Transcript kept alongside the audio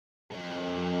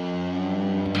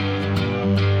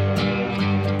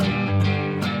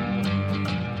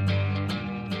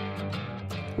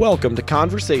Welcome to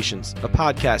Conversations, a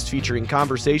podcast featuring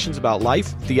conversations about life,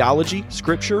 theology,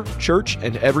 scripture, church,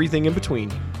 and everything in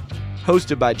between.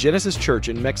 Hosted by Genesis Church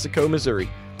in Mexico, Missouri.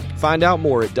 Find out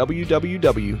more at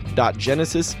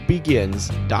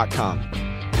www.genesisbegins.com.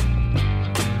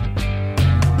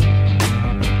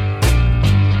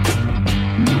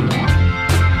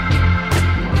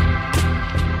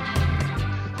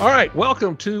 All right,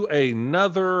 welcome to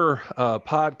another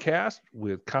podcast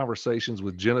with Conversations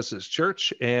with Genesis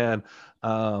Church, and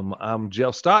I'm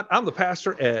Jeff Stott. I'm the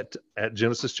pastor at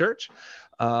Genesis Church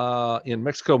in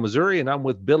Mexico, Missouri, and I'm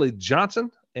with Billy Johnson,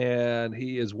 and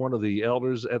he is one of the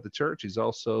elders at the church. He's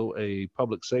also a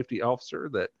public safety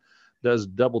officer that does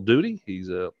double duty. He's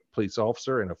a police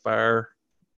officer and a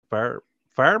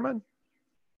fireman.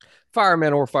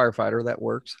 Fireman or firefighter, that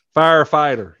works.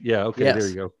 Firefighter. Yeah. Okay. Yes. There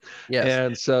you go. Yes.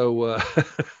 And so,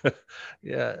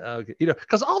 yeah, okay.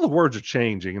 Because all the words are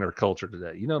changing in our culture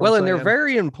today, Well, and they're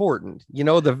very important.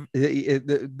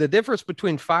 The difference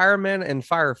between fireman and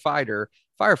firefighter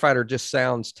just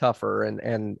sounds tougher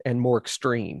and more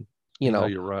extreme,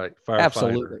 You're right.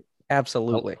 Firefighter.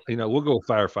 Absolutely. We'll go with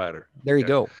firefighter. There you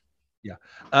go. Yeah.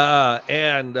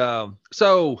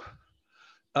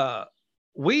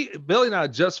 Billy and I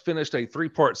just finished a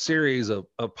 3-part series of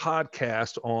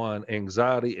podcast on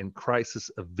anxiety and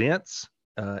crisis events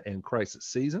and crisis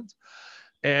seasons.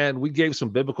 And we gave some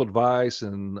biblical advice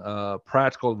and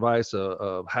practical advice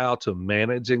of how to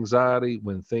manage anxiety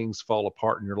when things fall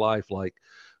apart in your life, like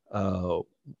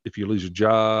if you lose your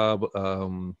job,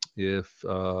 if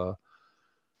you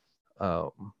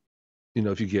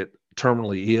get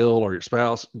terminally ill, or your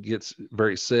spouse gets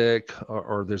very sick,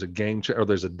 or there's a or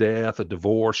there's a death, a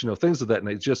divorce, things of that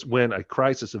nature. Just when a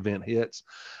crisis event hits,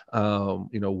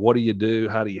 what do you do?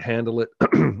 How do you handle it?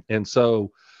 And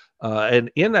so, and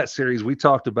in that series, we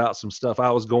talked about some stuff I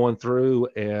was going through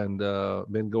and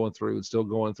been going through and still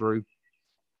going through.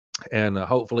 And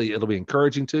hopefully it'll be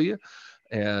encouraging to you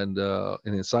and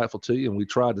insightful to you. And we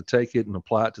tried to take it and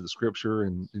apply it to the scripture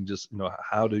and just,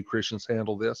 how do Christians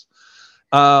handle this?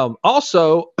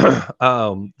 Also,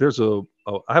 I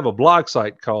have a blog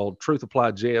site called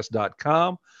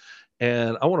truthappliedjs.com,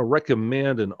 and I want to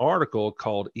recommend an article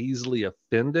called Easily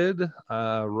Offended.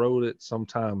 I wrote it some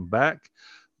time back,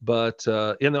 but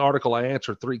in the article, I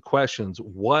answer 3 questions.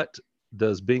 What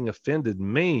does being offended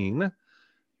mean?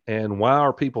 And why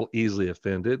are people easily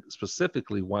offended?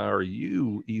 Specifically, why are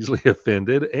you easily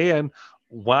offended? And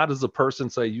why does the person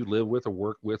say you live with or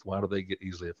work with, why do they get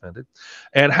easily offended?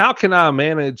 And how can I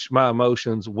manage my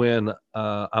emotions when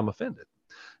I'm offended?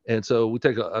 And so I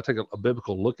take a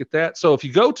biblical look at that. So if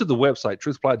you go to the website,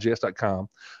 truthappliedjs.com,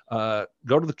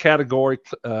 go to the category,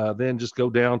 then just go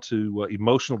down to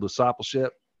emotional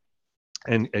discipleship,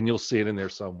 and you'll see it in there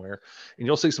somewhere. And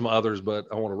you'll see some others, but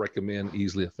I want to recommend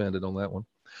Easily Offended on that one.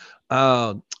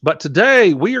 But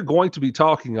today we are going to be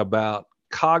talking about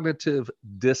cognitive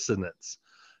dissonance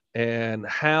and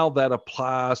how that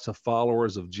applies to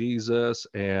followers of Jesus,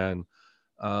 and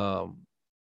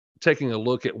taking a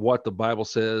look at what the Bible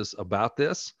says about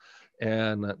this.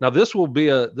 And now this will be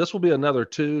another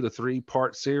 2 to 3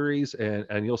 part series,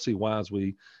 and you'll see why as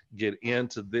we get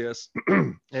into this.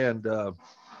 And all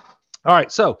right,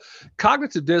 so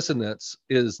cognitive dissonance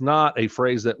is not a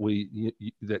phrase that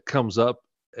that comes up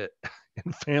in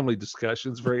family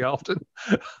discussions very often.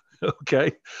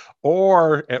 Okay,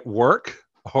 or at work,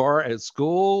 or at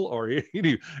school, or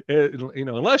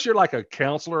unless you're like a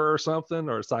counselor or something,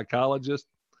 or a psychologist,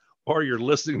 or you're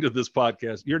listening to this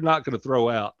podcast, you're not going to throw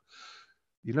out,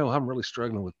 I'm really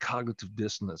struggling with cognitive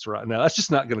dissonance right now. That's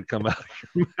just not going to come out of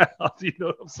your mouth. You know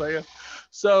what I'm saying?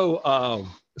 So,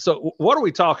 so what are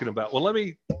we talking about? Well, let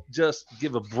me just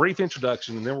give a brief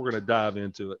introduction, and then we're going to dive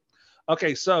into it.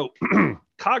 Okay, so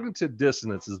cognitive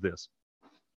dissonance is this.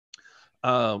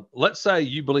 Let's say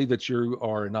you believe that you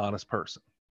are an honest person.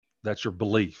 That's your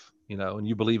belief, and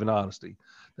you believe in honesty,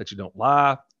 that you don't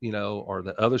lie, or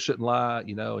that others shouldn't lie, and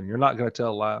you're not going to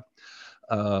tell a lie.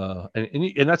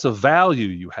 And that's a value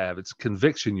you have. It's a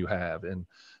conviction you have. And,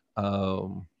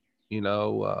 and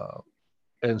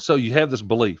so you have this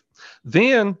belief.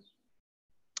 Then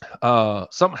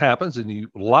something happens and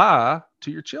you lie to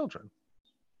your children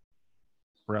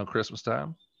around Christmas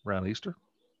time, around Easter,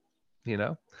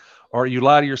 or you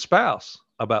lie to your spouse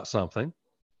about something,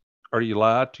 or you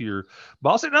lie to your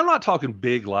boss. And I'm not talking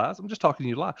big lies. I'm just talking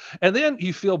you lie. And then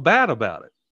you feel bad about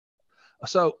it.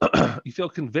 So you feel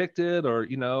convicted, or,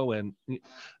 and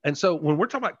so when we're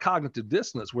talking about cognitive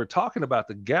dissonance, we're talking about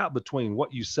the gap between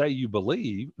what you say you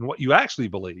believe and what you actually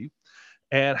believe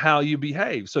and how you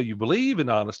behave. So you believe in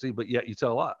honesty, but yet you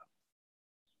tell a lie.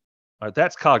 All right,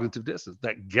 that's cognitive dissonance.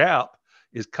 That gap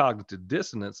is cognitive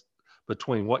dissonance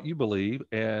between what you believe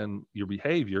and your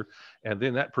behavior. And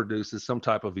then that produces some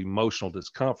type of emotional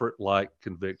discomfort like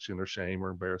conviction or shame or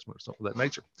embarrassment or something of that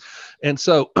nature. And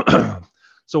so,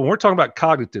 so when we're talking about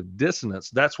cognitive dissonance,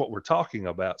 that's what we're talking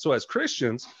about. So as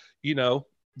Christians,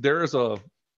 there's a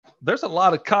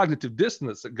lot of cognitive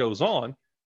dissonance that goes on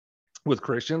with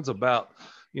Christians about,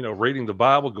 reading the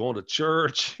Bible, going to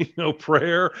church,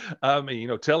 prayer.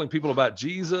 Telling people about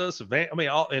Jesus.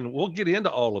 And we'll get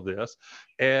into all of this,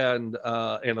 and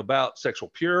about sexual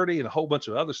purity and a whole bunch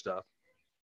of other stuff.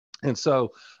 And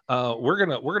so we're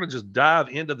gonna just dive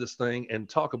into this thing and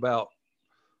talk about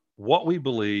what we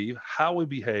believe, how we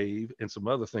behave, and some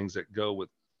other things that go with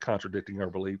contradicting our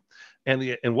belief,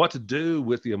 and what to do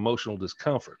with the emotional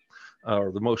discomfort or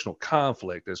the emotional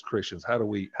conflict as Christians. How do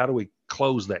we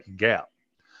close that gap?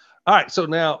 All right, so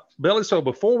now, Billy, so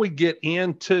before we get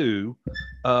into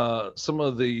some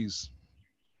of these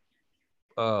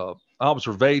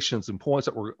observations and points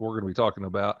that we're going to be talking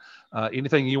about,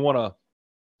 anything you want to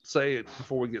say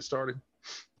before we get started?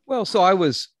 Well, so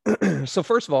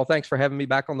first of all, thanks for having me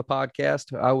back on the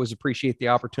podcast. I always appreciate the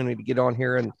opportunity to get on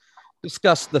here and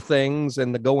discuss the things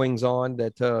and the goings on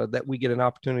that we get an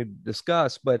opportunity to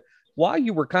discuss. But while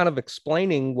you were kind of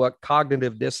explaining what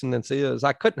cognitive dissonance is,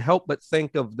 I couldn't help but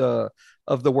think of the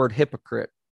word hypocrite,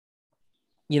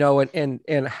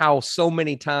 and how so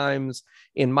many times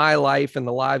in my life and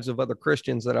the lives of other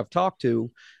Christians that I've talked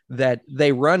to, that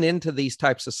they run into these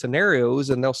types of scenarios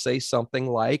and they'll say something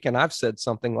like, and I've said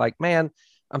something like, man,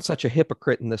 I'm such a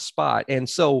hypocrite in this spot. And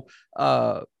so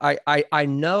I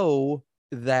know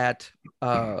that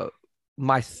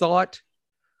my thought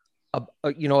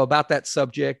about that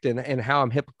subject and how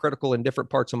I'm hypocritical in different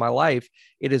parts of my life,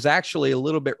 it is actually a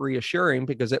little bit reassuring,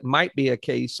 because it might be a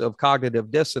case of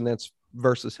cognitive dissonance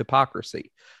versus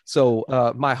hypocrisy.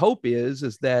 So my hope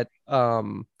is that,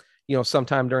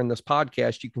 sometime during this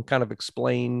podcast, you can kind of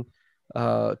explain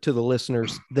to the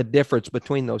listeners the difference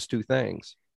between those two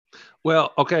things.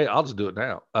 Well, okay, I'll just do it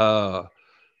now.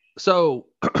 So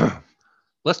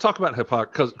let's talk about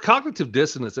hypocrisy, because cognitive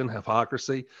dissonance and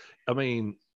hypocrisy,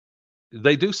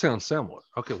 they do sound similar.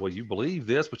 Okay, well, you believe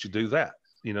this, but you do that.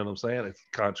 You know what I'm saying? It's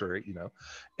contrary,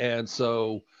 And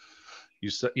so you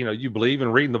say, you believe in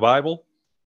reading the Bible,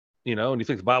 and you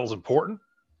think the Bible's important,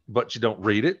 but you don't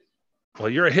read it. Well,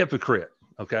 you're a hypocrite.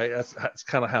 Okay, that's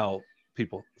kind of how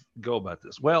people go about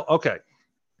this. Well, okay.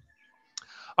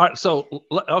 All right, so,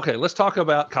 okay, let's talk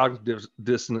about cognitive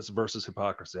dissonance versus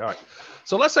hypocrisy. All right,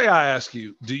 so let's say I ask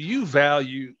you, do you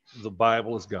value the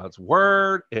Bible as God's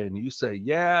word? And you say,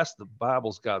 yes, the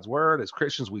Bible's God's word. As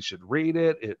Christians, we should read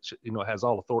it. It has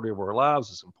all authority over our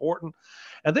lives. It's important.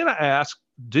 And then I ask,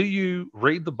 do you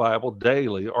read the Bible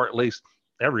daily, or at least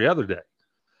every other day?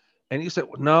 And you say,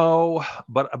 well, no,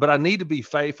 but I need to be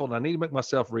faithful, and I need to make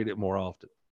myself read it more often.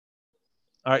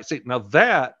 All right, see, now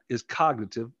that is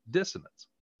cognitive dissonance,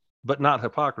 but not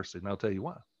hypocrisy. And I'll tell you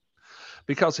why.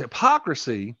 Because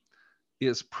hypocrisy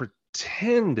is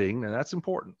pretending, and that's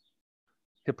important.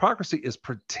 Hypocrisy is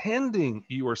pretending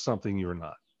you are something you're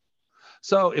not.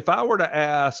 So if I were to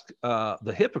ask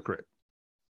the hypocrite,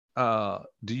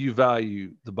 do you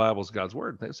value the Bible as God's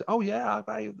word? They say, oh yeah,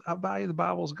 I value the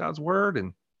Bible as God's word,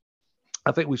 and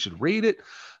I think we should read it.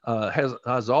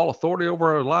 Has all authority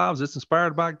over our lives. It's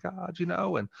inspired by God,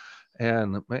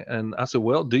 And I said,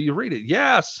 well, do you read it?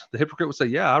 Yes. The hypocrite would say,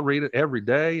 yeah, I read it every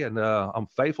day, and I'm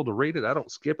faithful to read it. I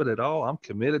don't skip it at all. I'm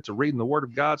committed to reading the Word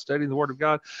of God, studying the Word of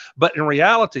God. But in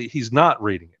reality, he's not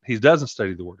reading it. He doesn't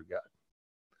study the Word of God.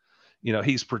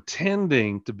 He's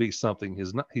pretending to be something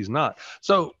he's not.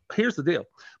 So here's the deal.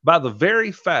 By the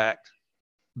very fact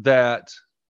that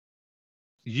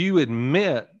you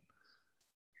admit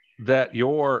that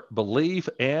your belief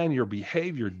and your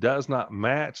behavior does not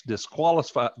match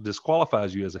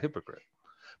disqualifies you as a hypocrite,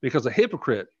 because a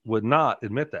hypocrite would not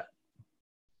admit that,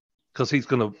 because he's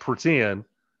going to pretend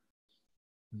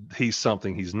he's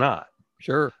something he's not.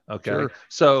 Sure. Okay. Sure.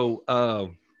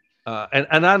 So,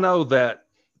 and I know that,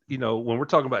 when we're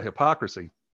talking about hypocrisy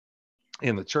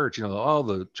in the church,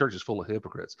 the church is full of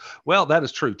hypocrites. Well, that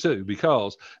is true too,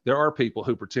 because there are people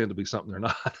who pretend to be something they're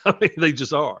not. They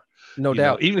just are. No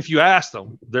doubt. Even if you ask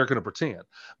them, they're going to pretend.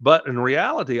 But in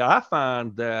reality, I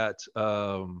find that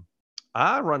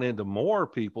I run into more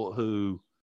people who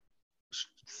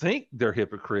think they're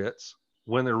hypocrites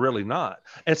when they're really not.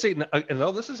 And see,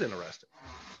 this is interesting.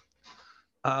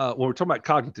 When we're talking about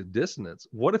cognitive dissonance,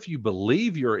 what if you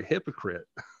believe you're a hypocrite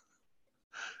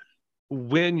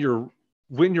when you're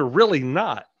really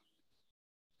not?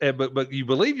 But you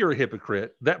believe you're a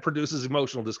hypocrite, that produces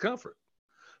emotional discomfort.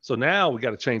 So now we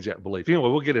got to change that belief. Anyway,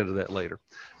 we'll get into that later.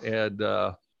 And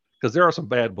because there are some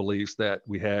bad beliefs that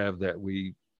we have that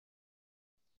we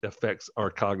affects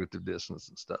our cognitive dissonance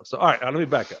and stuff. So, all right, let me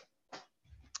back up.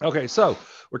 Okay, so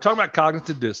we're talking about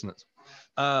cognitive dissonance.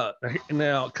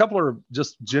 Now, a couple of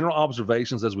just general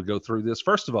observations as we go through this.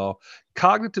 First of all,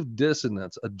 cognitive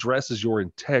dissonance addresses your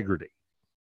integrity.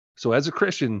 So as a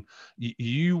Christian,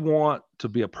 you want to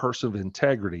be a person of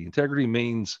integrity. Integrity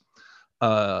means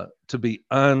to be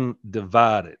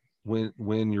undivided.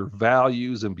 When your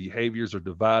values and behaviors are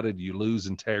divided, you lose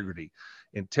integrity.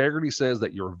 Integrity says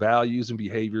that your values and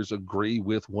behaviors agree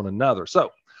with one another.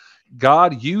 So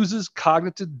God uses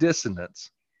cognitive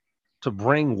dissonance to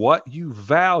bring what you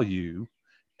value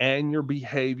and your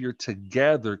behavior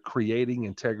together, creating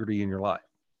integrity in your life.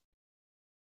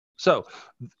 So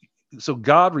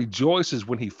God rejoices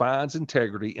when he finds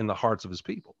integrity in the hearts of his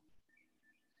people.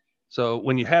 So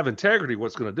when you have integrity,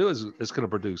 what's going to do is it's going to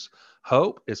produce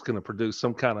hope. It's going to produce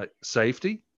some kind of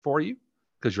safety for you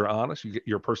because you're honest.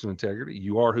 You're a person of integrity.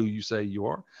 You are who you say you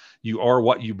are. You are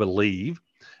what you believe.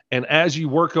 And as you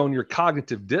work on your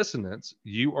cognitive dissonance,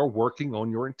 you are working on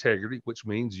your integrity, which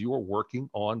means you are working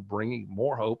on bringing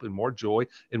more hope and more joy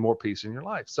and more peace in your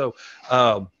life. So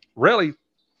really,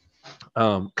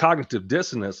 cognitive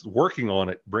dissonance, working on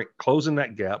it, closing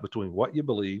that gap between what you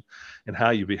believe and how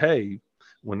you behave.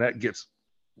 When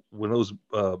those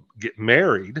get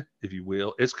married, if you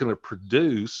will, it's going to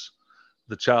produce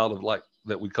the child of like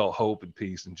that we call hope and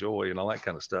peace and joy and all that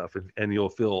kind of stuff. And you'll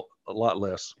feel a lot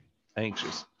less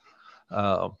anxious.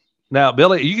 Now,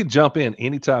 Billy, you can jump in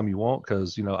anytime you want.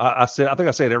 Cause I think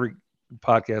I said every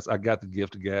podcast, I got the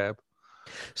gift of gab.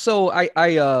 So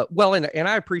well, and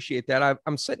I appreciate that.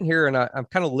 I'm sitting here and I'm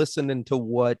kind of listening to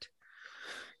what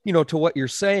you're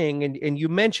saying. And you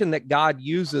mentioned that God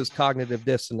uses cognitive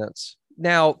dissonance.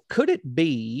 Now, could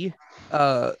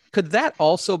that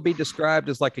also be described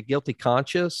as like a guilty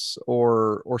conscience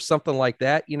or something like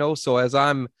that? So as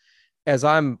I'm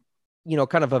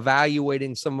kind of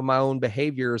evaluating some of my own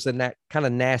behaviors and that kind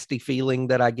of nasty feeling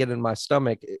that I get in my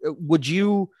stomach, would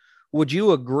you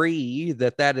agree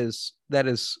that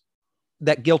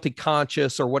guilty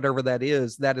conscience or whatever that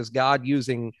is God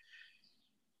using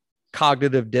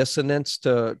cognitive dissonance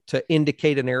to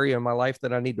indicate an area in my life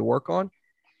that I need to work on?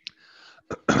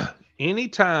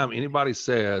 Anytime anybody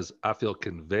says, I feel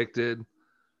convicted,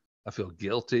 I feel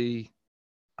guilty,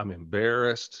 I'm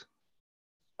embarrassed,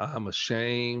 I'm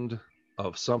ashamed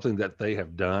of something that they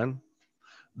have done,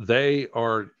 they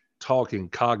are talking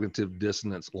cognitive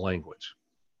dissonance language.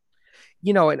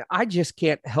 And I just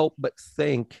can't help but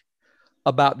think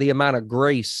about the amount of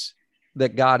grace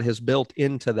that God has built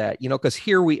into that, because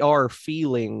here we are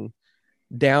feeling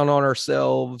down on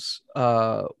ourselves.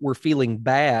 We're feeling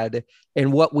bad.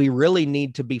 And what we really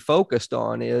need to be focused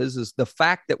on is the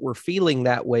fact that we're feeling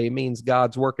that way means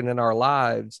God's working in our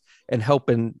lives and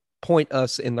helping point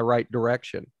us in the right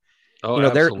direction. Oh,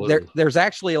 absolutely. There's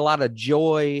actually a lot of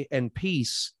joy and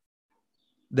peace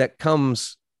that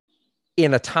comes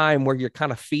in a time where you're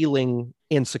kind of feeling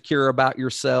insecure about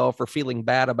yourself or feeling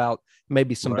bad about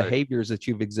maybe some behaviors that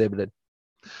you've exhibited.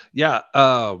 Yeah.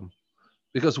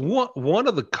 Because one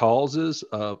of the causes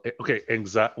of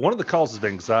one of the causes of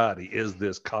anxiety is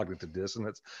this cognitive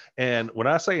dissonance. And when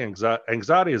I say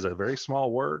anxiety is a very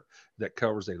small word that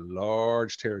covers a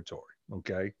large territory.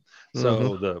 Okay.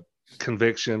 So the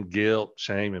conviction, guilt,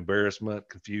 shame, embarrassment,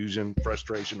 confusion,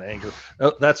 frustration, anger,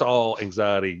 that's all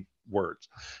anxiety words.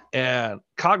 And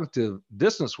cognitive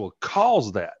dissonance will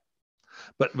cause that.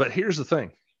 But here's the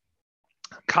thing.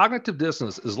 Cognitive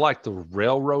dissonance is like the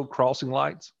railroad crossing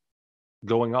lights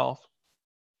going off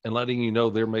and letting you know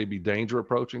there may be danger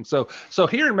approaching. So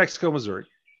here in Mexico, Missouri,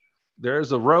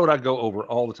 there's a road I go over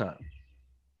all the time,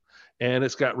 and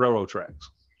it's got railroad tracks.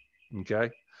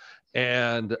 Okay.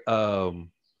 And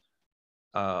when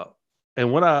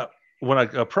I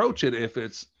approach it,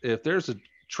 if there's a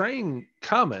train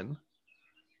coming,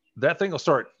 that thing will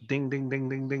start ding, ding, ding,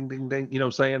 ding, ding, ding, ding. You know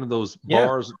what I'm saying? And those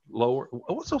bars lower.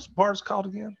 What's those bars called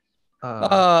again?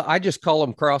 I just call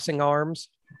them crossing arms.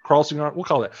 Crossing arm. We'll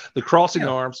call that the crossing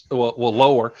arms will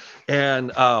lower.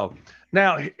 And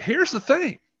now here's the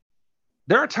thing.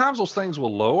 There are times those things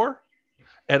will lower,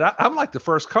 and I'm like the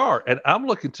first car, and I'm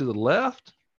looking to the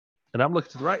left, and I'm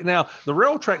looking to the right. Now the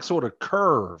railroad track sort of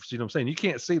curves. You know what I'm saying? You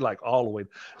can't see like all the way.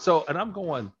 So, and I'm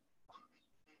going.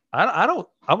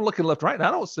 I'm looking left, right, and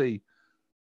I don't see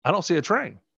a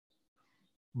train.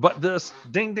 But this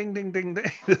ding, ding, ding, ding, ding,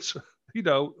 this,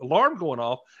 alarm going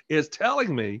off is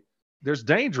telling me there's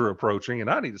danger approaching and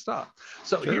I need to stop.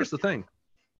 So here's the thing.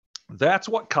 That's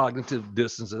what cognitive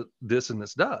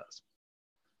dissonance does.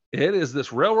 It is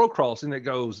this railroad crossing that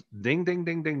goes ding, ding,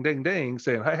 ding, ding, ding, ding,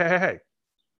 saying, hey, hey, hey, hey.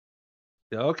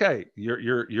 Okay,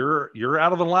 you're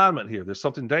out of alignment here. There's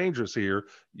something dangerous here.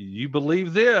 You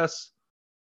believe this,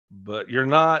 but you're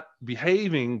not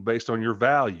behaving based on your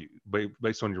value,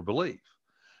 based on your belief.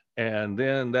 And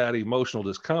then that emotional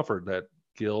discomfort, that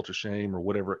guilt or shame or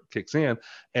whatever, it kicks in.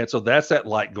 And so that's that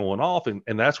light going off.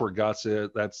 And that's where God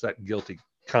said, that's that guilty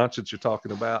conscience you're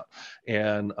talking about,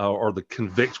 and or the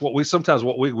conviction, what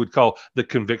we would call the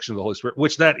conviction of the Holy Spirit,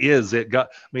 which that is it. God,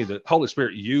 I mean, the Holy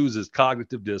Spirit uses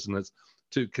cognitive dissonance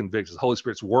to convict us. The Holy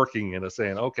Spirit's working in us,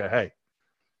 saying, okay, hey,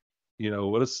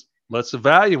 let's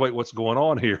evaluate what's going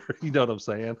on here. You know what I'm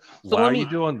saying? So why are you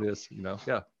doing this?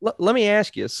 Yeah. Let me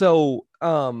ask you. So,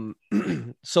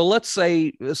 so let's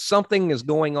say something is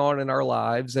going on in our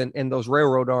lives, and those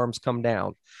railroad arms come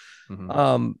down.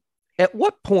 Mm-hmm. At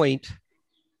what point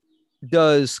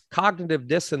does cognitive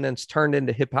dissonance turn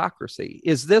into hypocrisy?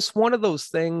 Is this one of those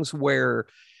things where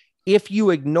if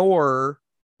you ignore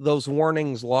those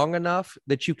warnings long enough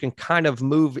that you can kind of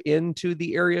move into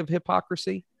the area of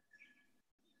hypocrisy?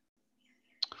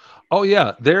 Oh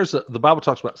yeah, the Bible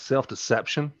talks about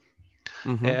self-deception.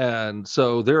 Mm-hmm. And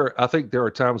so I think there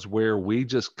are times where we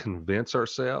just convince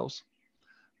ourselves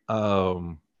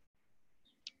to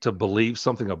believe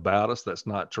something about us that's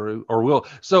not true, or we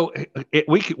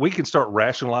can start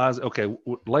rationalizing. Okay,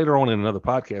 later on in another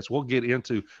podcast, we'll get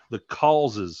into the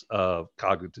causes of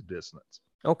cognitive dissonance.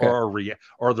 Okay.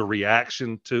 Or the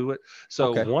reaction to it. So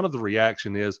Okay. one of the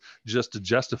reaction is just to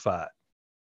justify it.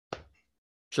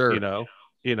 Sure.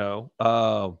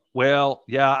 Well,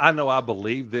 yeah, I know I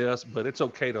believe this, but it's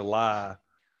okay to lie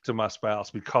to my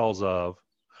spouse because of,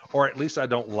 or at least I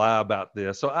don't lie about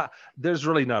this. So there's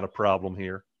really not a problem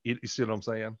here. You see what I'm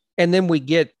saying? And then we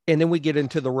get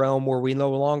into the realm where we no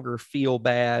longer feel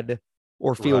bad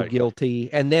or feel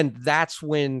guilty. And then that's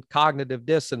when cognitive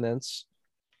dissonance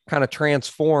kind of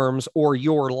transforms, or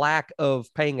your lack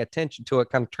of paying attention to it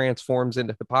kind of transforms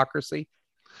into hypocrisy.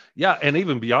 Yeah, and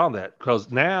even beyond that, because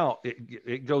now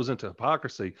it goes into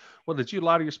hypocrisy. Well, did you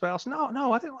lie to your spouse?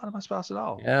 No, I didn't lie to my spouse at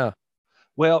all. Yeah.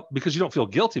 Well, because you don't feel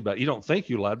guilty about it. You don't think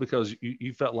you lied because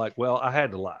you felt like, well, I had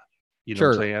to lie. You know Sure.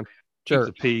 what I'm saying? Sure.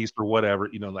 Keep the peace or whatever,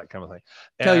 that kind of thing.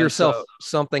 Tell yourself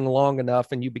something long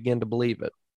enough and you begin to believe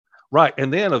it. Right.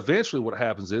 And then eventually what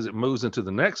happens is it moves into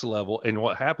the next level. And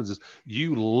what happens is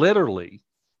you literally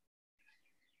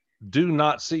do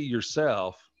not see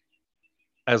yourself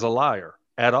as a liar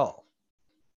at all.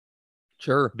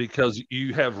 Sure. Because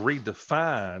you have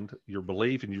redefined your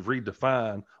belief and you've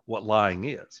redefined what lying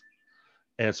is.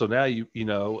 And so now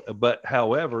but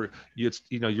however, you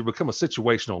become a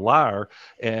situational liar,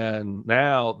 and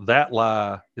now that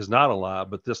lie is not a lie,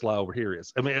 but this lie over here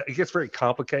is. I mean, it gets very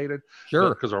complicated. Sure.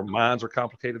 Because our minds are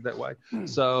complicated that way.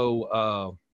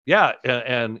 So,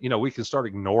 and we can start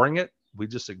ignoring it. We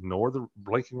just ignore the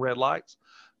blinking red lights,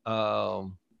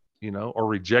 or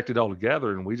reject it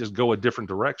altogether, and we just go a different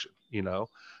direction,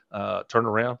 turn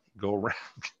around, go around,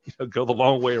 go the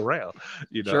long way around,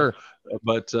 Sure.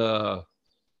 But,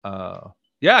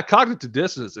 cognitive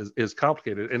dissonance is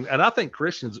complicated. And I think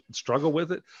Christians struggle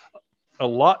with it a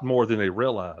lot more than they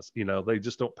realize. They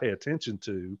just don't pay attention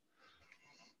to,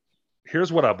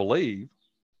 here's what I believe.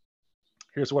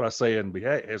 Here's what I say and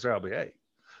behave. Here's how I behave,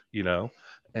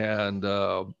 and,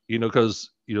 because,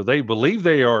 they believe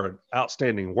they are an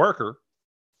outstanding worker,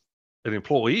 an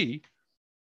employee,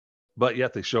 but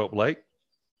yet they show up late.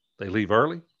 They leave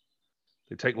early.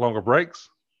 They take longer breaks.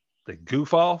 They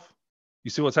goof off.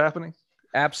 You see what's happening?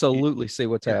 Absolutely see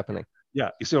what's happening. Yeah.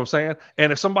 You see what I'm saying?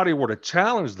 And if somebody were to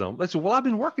challenge them, they say, well, I've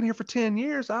been working here for 10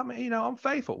 years. I'm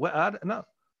faithful. Well, no,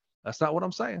 that's not what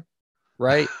I'm saying.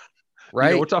 Right.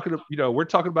 Right. We're talking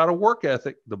about a work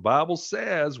ethic. The Bible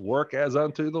says work as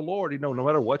unto the Lord, no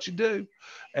matter what you do.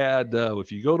 And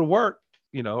if you go to work,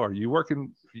 are you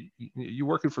working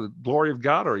for the glory of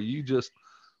God, or are you just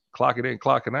clocking in,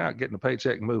 clocking out, getting a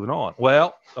paycheck and moving on?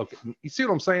 Well, okay. You see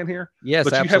what I'm saying here? Yes,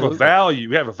 but absolutely.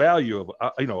 You have a value of,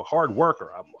 a hard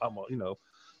worker. I'm gonna,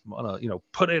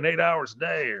 put in 8 hours a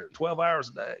day or 12 hours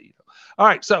a day. All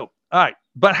right.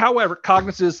 But however,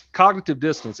 cognitive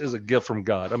dissonance is a gift from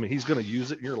God. I mean, he's going to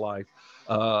use it in your life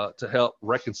to help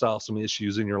reconcile some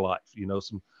issues in your life. You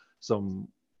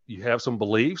have some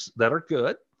beliefs that are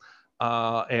good,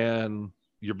 and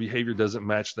your behavior doesn't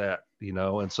match that,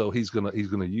 and so he's gonna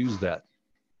use that.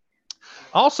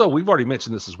 Also, we've already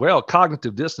mentioned this as well.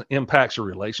 Cognitive dissonance impacts your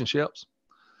relationships.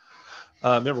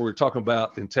 Remember, we were talking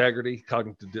about integrity.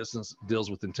 Cognitive dissonance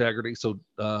deals with integrity. So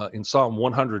in Psalm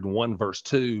 101, verse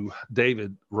 2,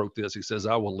 David wrote this. He says,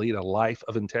 I will lead a life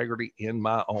of integrity in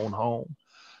my own home.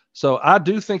 So I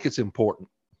do think it's important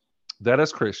that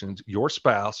as Christians, your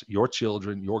spouse, your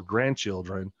children, your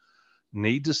grandchildren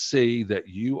need to see that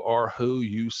you are who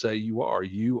you say you are.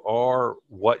 You are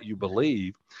what you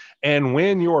believe. And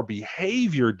when your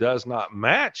behavior does not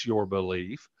match your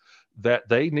belief, that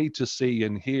they need to see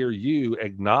and hear you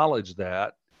acknowledge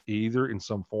that, either in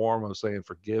some form of saying,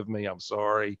 forgive me, I'm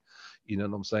sorry, you know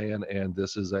what I'm saying? And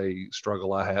this is a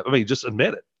struggle I have. I mean, just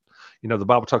admit it. You know, the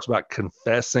Bible talks about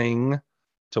confessing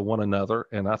to one another.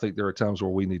 And I think there are times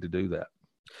where we need to do that.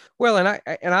 Well,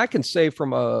 and I can say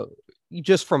from a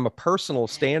personal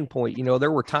standpoint, you know,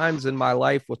 there were times in my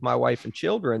life with my wife and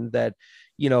children that,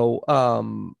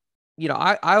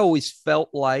 I always felt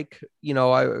like,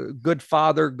 a good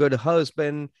father, good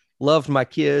husband, loved my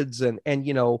kids, and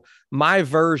my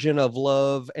version of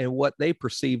love and what they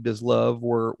perceived as love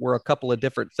were a couple of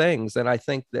different things. And I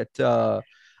think that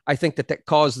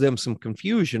caused them some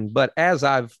confusion. But as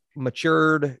I've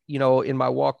matured, in my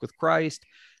walk with Christ,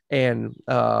 and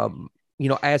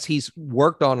as he's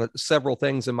worked on several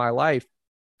things in my life,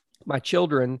 my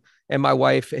children and my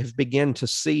wife have begun to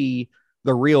see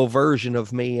the real version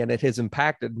of me, and it has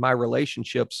impacted my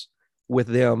relationships with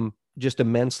them just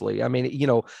immensely. I mean,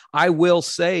 I will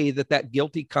say that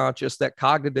guilty conscience, that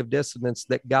cognitive dissonance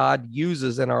that God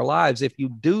uses in our lives, if you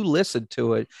do listen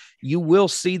to it, you will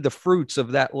see the fruits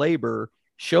of that labor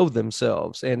show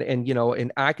themselves. And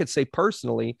I could say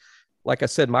personally, like I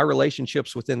said, my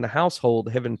relationships within the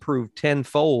household have improved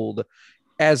tenfold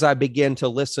as I begin to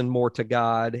listen more to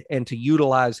God and to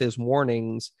utilize his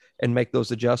warnings and make those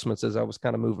adjustments as I was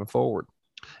kind of moving forward.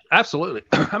 Absolutely.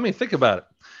 I mean, think about it.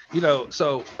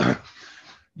 So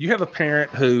you have a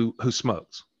parent who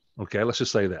smokes. Okay, let's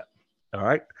just say that. All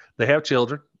right. They have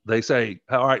children. They say,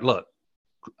 all right, look,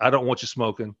 I don't want you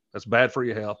smoking. That's bad for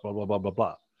your health, blah, blah, blah, blah,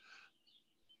 blah.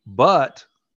 But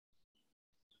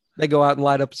they go out and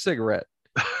light up a cigarette.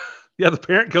 Yeah, the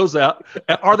parent goes out,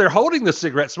 or they're holding the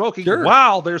cigarette, smoking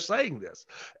while they're saying this.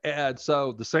 And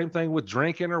so the same thing with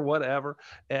drinking or whatever.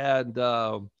 And,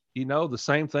 the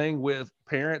same thing with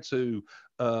parents who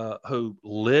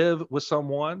live with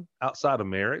someone outside of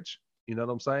marriage. You know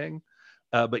what I'm saying?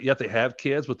 But yet they have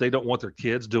kids, but they don't want their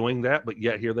kids doing that. But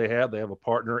yet here they have a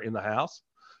partner in the house.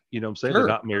 You know what I'm saying? They're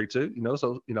not married to,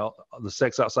 so, the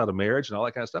sex outside of marriage and all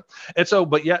that kind of stuff. And so,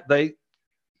 but yet they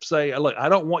say, look, I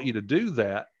don't want you to do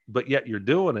that, but yet you're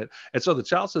doing it. And so the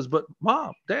child says, but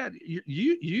mom, dad,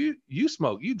 you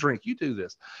smoke, you drink, you do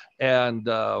this. And,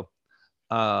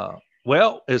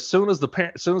 well, as soon as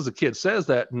the kid says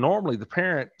that, normally the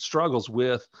parent struggles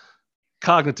with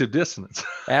cognitive dissonance.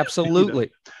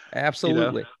 Absolutely.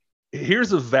 Absolutely.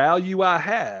 Here's a value I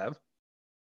have,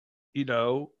 and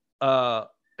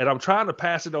I'm trying to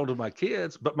pass it on to my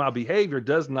kids, but my behavior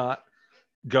does not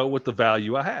go with the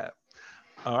value I have.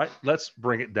 All right, let's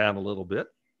bring it down a little bit.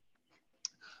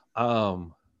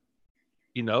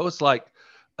 It's like,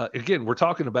 again, we're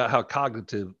talking about how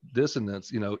cognitive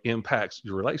dissonance, impacts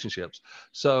your relationships.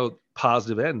 So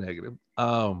positive and negative.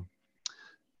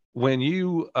 When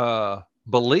you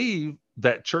believe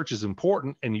that church is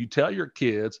important and you tell your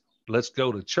kids, let's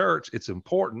go to church, it's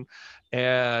important,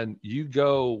 and you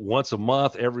go once a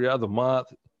month, every other month,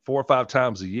 4 or 5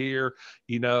 times a year,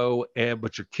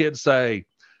 but your kids say,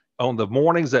 on the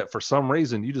mornings that for some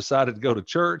reason you decided to go to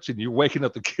church and you're waking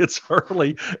up the kids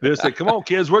early, they say, come on,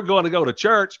 kids, we're going to go to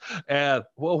church. And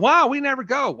well, why we never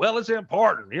go? Well, it's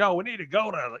important. We need to go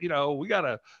to, we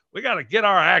gotta get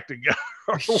our act together.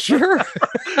 Sure.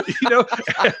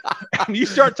 And you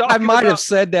start talking. I might have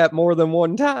said that more than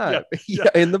one time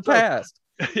in the past.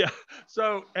 Yeah.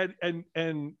 So,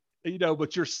 and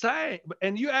but you're saying,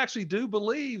 and you actually do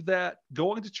believe that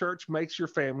going to church makes your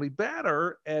family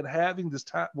better, and having this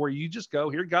time where you just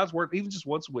go hear God's word, even just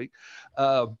once a week,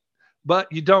 but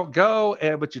you don't go,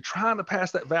 but you're trying to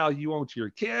pass that value on to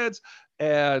your kids,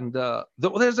 and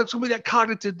there's going to be that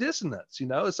cognitive dissonance.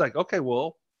 It's like, okay,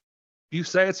 well, you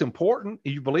say it's important,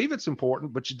 you believe it's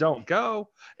important, but you don't go,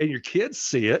 and your kids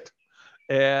see it,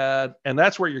 and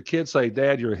that's where your kids say,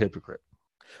 Dad, you're a hypocrite.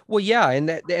 Well, yeah, and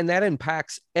that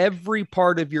impacts every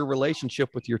part of your relationship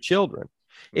with your children.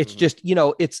 It's just,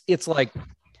 it's like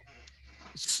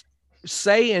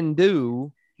say and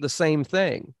do the same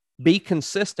thing. Be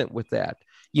consistent with that.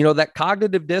 That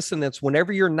cognitive dissonance,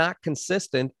 whenever you're not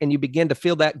consistent and you begin to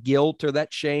feel that guilt or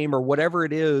that shame or whatever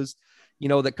it is,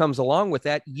 that comes along with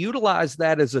that, utilize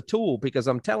that as a tool, because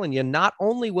I'm telling you, not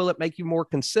only will it make you more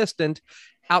consistent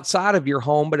outside of your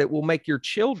home, but it will make your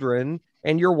children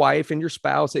and your wife and your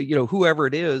spouse, whoever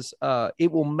it is,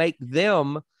 it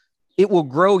will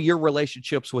grow your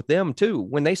relationships with them too.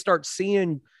 When they start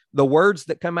seeing the words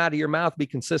that come out of your mouth be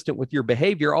consistent with your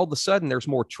behavior, all of a sudden there's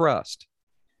more trust.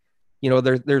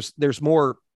 There's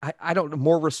more, I don't know,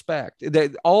 more respect.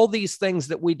 All these things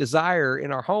that we desire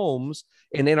in our homes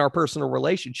and in our personal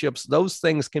relationships, those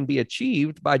things can be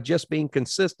achieved by just being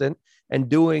consistent and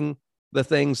doing the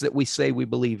things that we say we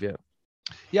believe in.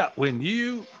 Yeah. When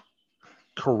you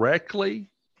correctly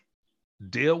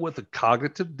deal with the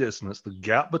cognitive dissonance, the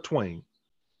gap between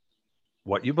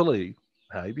what you believe,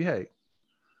 how you behave,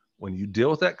 when you deal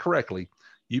with that correctly,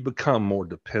 you become more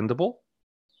dependable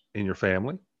in your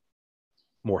family,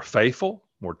 more faithful,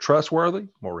 more trustworthy,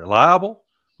 more reliable,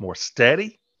 more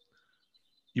steady.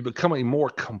 You become a more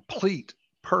complete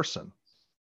person.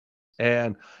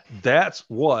 And that's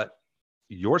what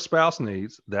your spouse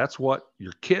needs. That's what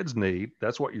your kids need.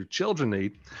 That's what your children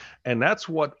need. And that's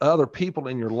what other people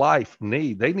in your life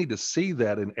need. They need to see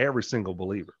that in every single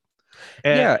believer.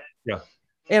 And, yeah.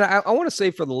 And I want to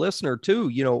say for the listener too,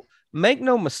 make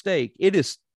no mistake, it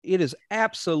is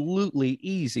absolutely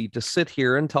easy to sit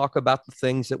here and talk about the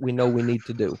things that we know we need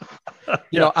to do.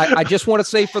 I just want to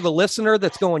say for the listener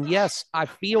that's going, yes, I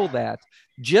feel that.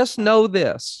 Just know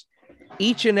this,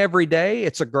 each and every day,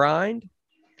 it's a grind.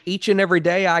 Each and every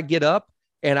day I get up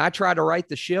and I try to right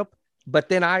the ship, but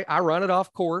then I run it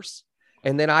off course.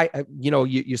 And then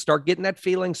you start getting that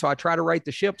feeling. So I try to right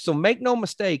the ship. So make no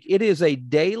mistake, it is a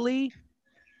daily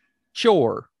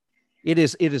chore. It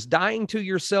is dying to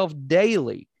yourself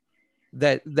daily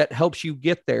that helps you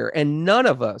get there. And none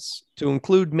of us, to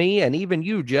include me and even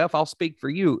you, Jeff, I'll speak for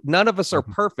you, none of us are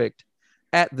perfect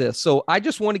at this. So I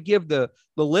just want to give the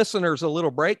listeners a little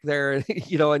break there,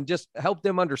 and just help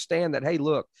them understand that, hey,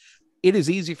 look, it is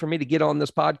easy for me to get on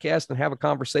this podcast and have a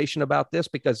conversation about this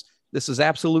because this is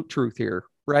absolute truth here,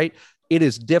 right? It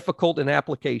is difficult in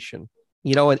application,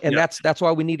 and that's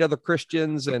why we need other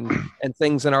Christians and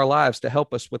things in our lives to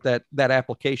help us with that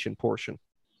application portion.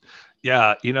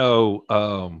 Yeah.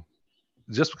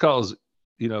 Just because,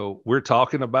 we're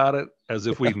talking about it as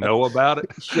if we know about it.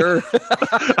 Sure.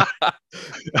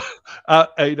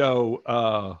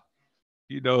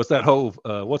 It's that whole,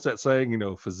 what's that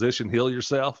saying, physician, heal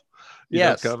yourself.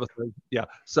 Yes. Kind of a thing. Yeah.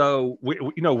 So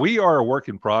we are a work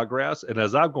in progress. And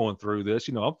as I'm going through this,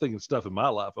 I'm thinking stuff in my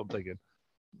life. I'm thinking,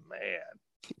 man,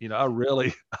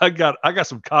 I got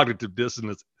some cognitive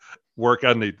dissonance work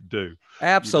I need to do.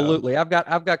 Absolutely. I've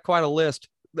got quite a list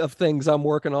of things I'm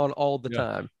working on all the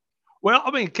time. Well,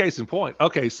 case in point.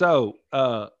 Okay. So,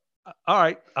 all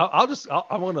right, I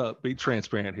want to be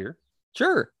transparent here.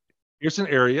 Sure. Here's an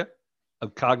area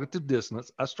of cognitive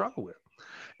dissonance I struggle with.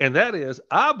 And that is,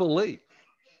 I believe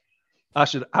I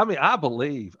should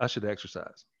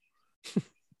exercise.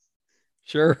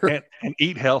 Sure. And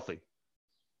eat healthy.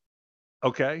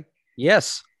 Okay.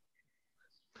 Yes.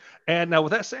 And now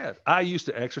with that said, I used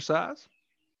to exercise,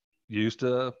 used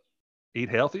to eat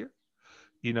healthier,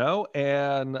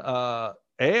 and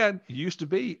used to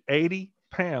be 80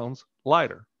 pounds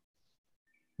lighter.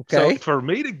 Okay. So for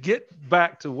me to get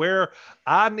back to where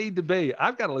I need to be,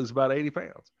 I've got to lose about 80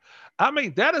 pounds.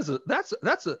 That's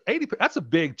a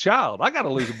big child. I got to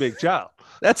lose a big child.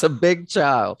 That's a big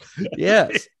child.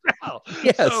 Yes.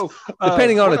 Yes. So,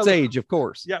 depending on its age, of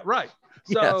course. Yeah. Right.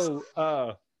 So,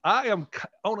 I am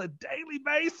on a daily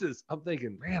basis. I'm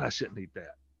thinking, man, I shouldn't eat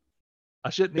that. I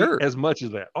shouldn't eat as much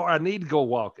as that. Or I need to go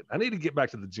walking. I need to get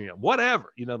back to the gym,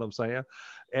 whatever. You know what I'm saying?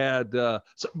 And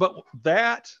but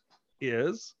that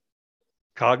is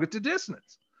cognitive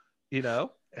dissonance,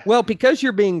 Well, because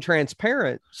you're being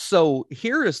transparent. So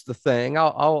here is the thing.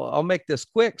 I'll make this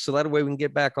quick so that way we can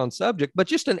get back on subject, but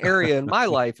just an area in my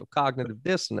life of cognitive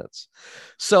dissonance.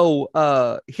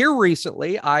 So here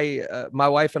recently, my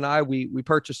wife and I, we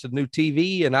purchased a new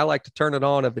TV, and I like to turn it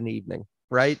on of an evening.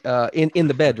 Right. In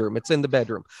the bedroom. It's in the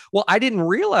bedroom. Well, I didn't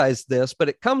realize this, but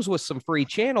it comes with some free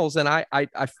channels. And I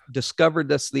discovered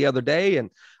this the other day, and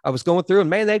I was going through, and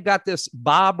man, they've got this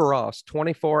Bob Ross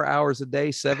 24 hours a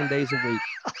day, 7 days a week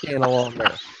channel on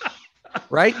there.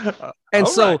 Right. And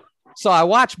so I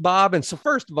watch Bob. And so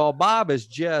first of all, Bob is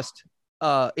just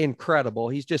incredible.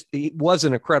 He was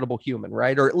an incredible human,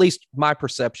 right? Or at least my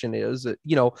perception is,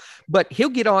 but he'll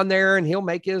get on there and he'll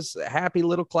make his happy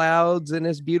little clouds and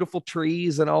his beautiful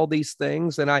trees and all these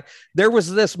things. And there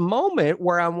was this moment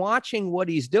where I'm watching what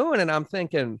he's doing and I'm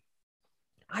thinking,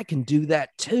 I can do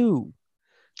that too.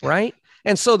 Right.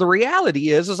 And so the reality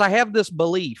is I have this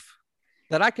belief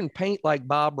that I can paint like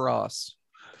Bob Ross.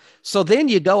 So then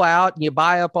you go out and you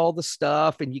buy up all the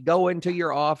stuff and you go into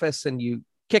your office and you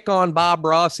kick on Bob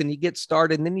Ross and you get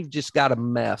started, and then you've just got a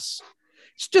mess.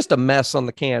 It's just a mess on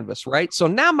the canvas, right? So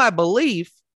now my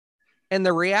belief and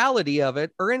the reality of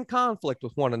it are in conflict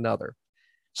with one another.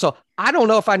 So I don't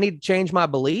know if I need to change my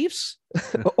beliefs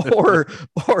or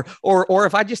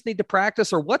if I just need to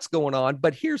practice or what's going on.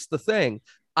 But here's the thing.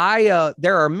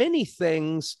 There are many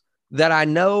things that I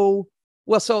know.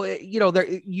 Well, so,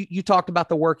 you talked about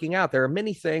the working out. There are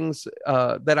many things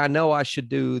that I know I should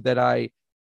do that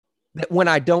when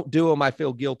I don't do them, I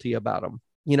feel guilty about them,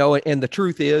 and the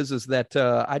truth is that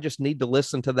I just need to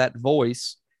listen to that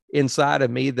voice inside of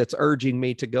me that's urging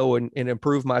me to go and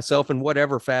improve myself in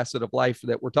whatever facet of life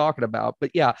that we're talking about.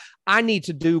 But yeah, I need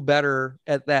to do better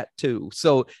at that too.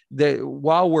 So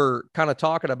while we're kind of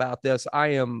talking about this,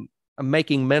 I'm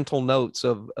making mental notes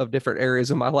of different areas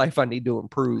of my life I need to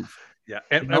improve. Yeah.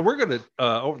 And we're going to,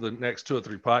 over the next 2 or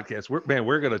 3 podcasts, we're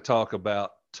going to talk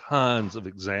about tons of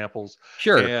examples.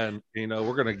 Sure. And,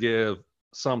 we're going to give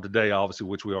some today, obviously,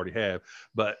 which we already have,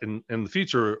 but in the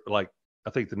future, like, I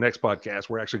think the next podcast,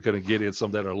 we're actually going to get in some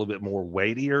that are a little bit more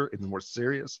weightier and more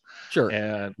serious. Sure.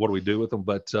 And what do we do with them?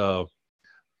 But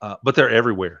they're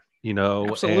everywhere,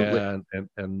 Absolutely.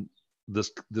 and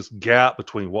this gap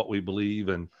between what we believe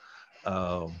and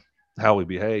how we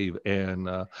behave.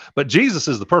 But Jesus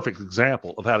is the perfect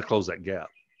example of how to close that gap.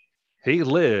 He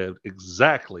lived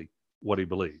exactly what he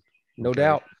believed. No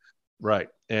doubt. Right.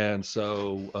 And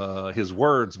so his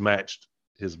words matched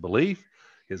his belief.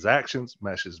 His actions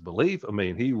match his belief. I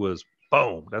mean, he was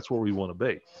boom. That's where we want to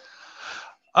be.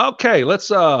 Okay, let's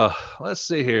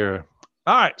see here.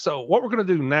 All right. So what we're going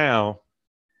to do now,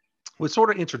 we sort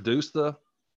of introduce the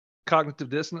cognitive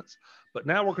dissonance, but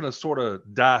now we're going to sort of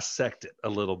dissect it a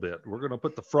little bit. We're going to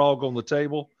put the frog on the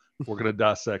table. We're going to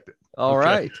dissect it. All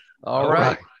right. All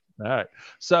right. All right.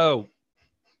 So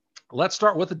let's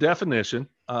start with the definition.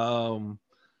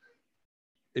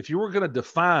 If you were going to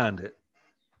define it,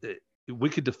 we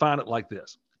could define it like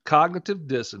this. Cognitive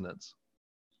dissonance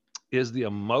is the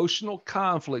emotional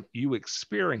conflict you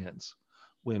experience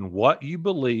when what you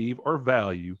believe or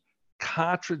value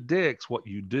contradicts what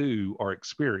you do or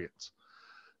experience.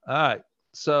 All right.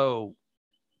 So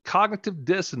cognitive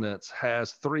dissonance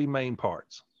has 3 main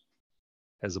parts.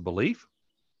 Has a belief,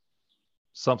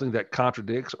 something that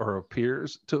contradicts or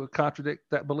appears to contradict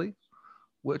that belief,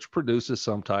 which produces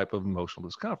some type of emotional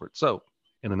discomfort. So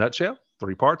in a nutshell,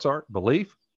 3 parts are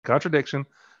belief, contradiction,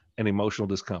 and emotional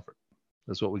discomfort.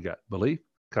 That's what we got. Belief,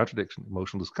 contradiction,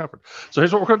 emotional discomfort. So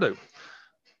here's what we're going to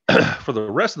do. For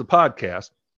the rest of the podcast,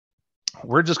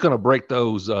 we're just going to break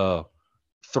those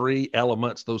 3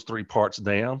 elements, those 3 parts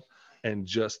down, and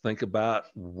just think about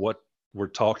what we're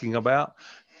talking about.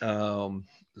 And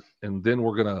then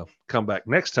we're going to come back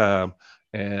next time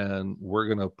and we're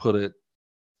going to put it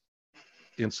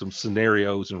in some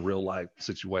scenarios in real life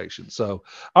situations. So,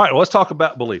 all right, well, let's talk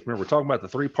about belief. Remember, we're talking about the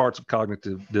 3 parts of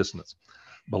cognitive dissonance: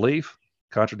 belief,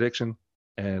 contradiction,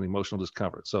 and emotional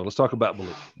discomfort. So let's talk about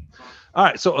belief. All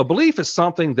right. So a belief is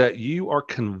something that you are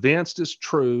convinced is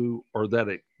true or that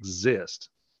it exists.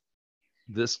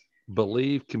 This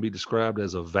belief can be described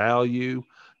as a value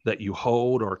that you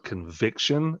hold or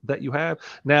conviction that you have.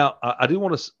 Now, I do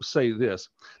want to say this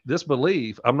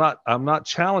belief, I'm not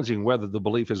challenging whether the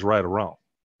belief is right or wrong.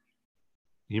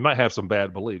 You might have some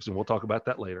bad beliefs, and we'll talk about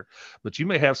that later, but you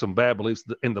may have some bad beliefs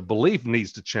and the belief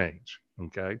needs to change.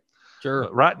 Okay. Sure.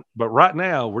 But right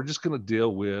now we're just going to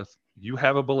deal with, you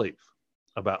have a belief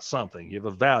about something. You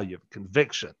have a value, a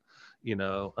conviction,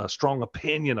 a strong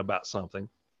opinion about something.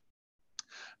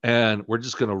 And we're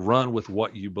just going to run with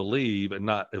what you believe and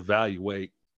not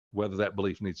evaluate whether that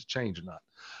belief needs to change or not.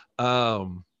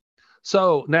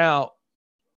 So now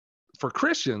for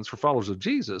Christians, for followers of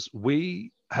Jesus,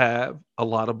 we have a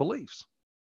lot of beliefs.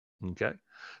 Okay.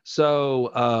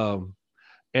 So,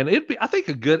 and I think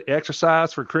a good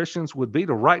exercise for Christians would be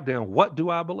to write down, what do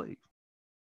I believe?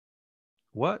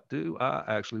 What do I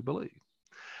actually believe?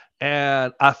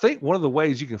 And I think one of the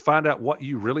ways you can find out what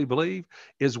you really believe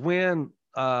is when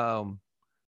one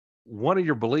of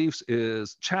your beliefs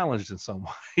is challenged in some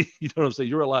way. You know what I'm saying?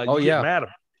 You're allowed.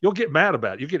 You'll get mad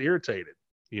about it. You get irritated,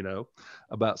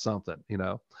 about something.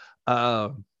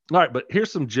 All right, but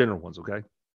here's some general ones. Okay,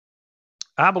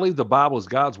 I believe the Bible is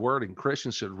God's word, and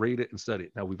Christians should read it and study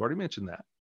it. Now we've already mentioned that,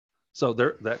 so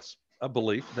that's a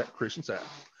belief that Christians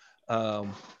have.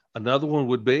 Another one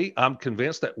would be, I'm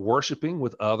convinced that worshiping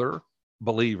with other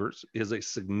believers is a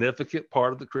significant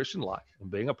part of the Christian life, and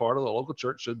being a part of the local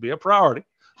church should be a priority.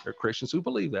 There are Christians who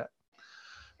believe that,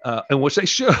 and which they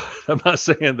should. I'm not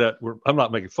saying that I'm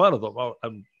not making fun of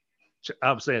them.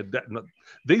 I'm saying that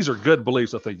these are good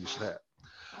beliefs I think you should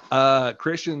have.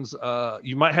 Christians,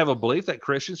 you might have a belief that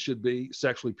Christians should be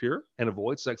sexually pure and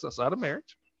avoid sex outside of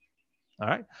marriage. All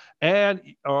right.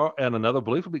 And another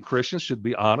belief would be Christians should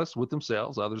be honest with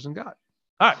themselves, others, and God.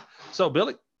 All right. So,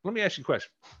 Billy, let me ask you a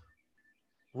question.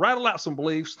 Rattle out some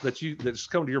beliefs that just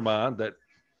come to your mind that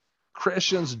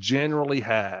Christians generally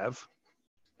have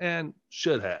and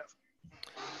should have.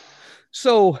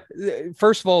 So,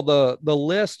 first of all, the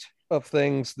list of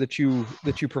things that you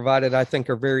provided, I think,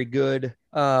 are very good.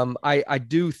 I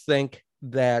do think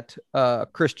that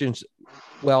Christians,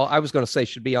 well, I was going to say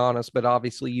should be honest, but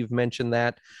obviously you've mentioned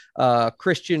that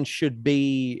Christians should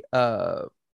be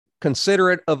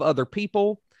considerate of other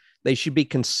people. They should be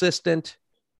consistent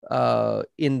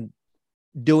in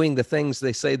doing the things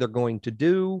they say they're going to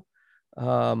do.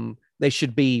 They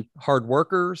should be hard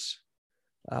workers.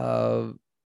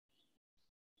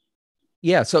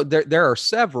 Yeah, so there are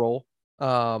several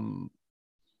that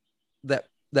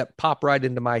pop right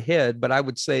into my head, but I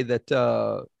would say that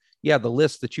the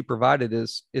list that you provided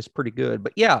is pretty good.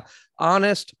 But yeah,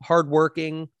 honest,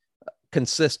 hardworking,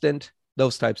 consistent,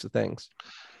 those types of things.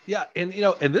 Yeah, and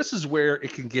and this is where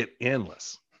it can get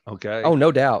endless. Okay. Oh,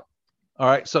 no doubt. All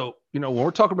right. So, when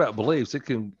we're talking about beliefs,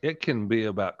 it can be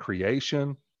about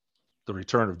creation, the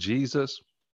return of Jesus,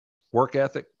 work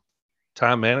ethic,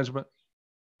 time management,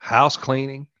 house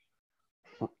cleaning,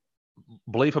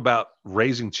 belief about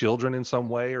raising children in some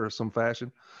way or some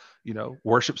fashion,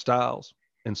 worship styles,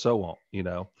 and so on,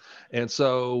 And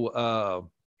so,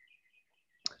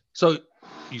 so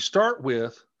you start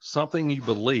with something you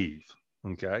believe.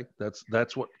 Okay.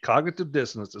 That's what cognitive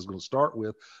dissonance is going to start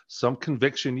with. Some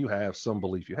conviction you have, some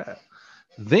belief you have.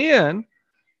 Then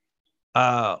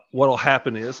what'll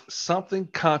happen is something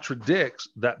contradicts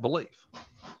that belief.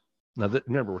 Now,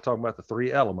 remember, we're talking about the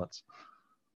three elements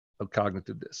of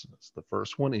cognitive dissonance. The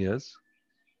first one is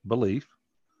belief.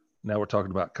 Now we're talking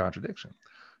about contradiction.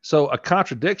 So a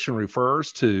contradiction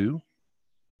refers to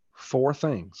four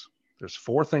things. There's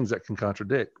four things that can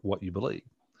contradict what you believe.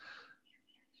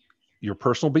 Your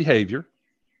personal behavior,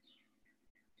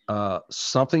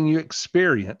 something you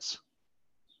experience,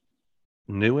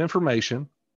 new information,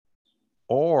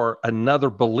 or another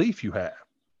belief you have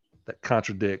that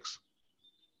contradicts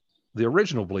the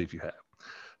original belief you have.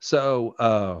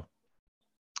 So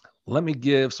let me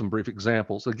give some brief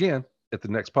examples. Again, at the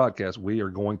next podcast, we are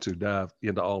going to dive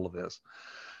into all of this.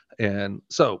 And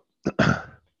so, all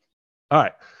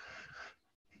right,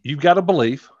 you've got a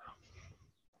belief,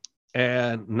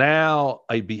 and now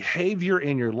a behavior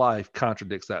in your life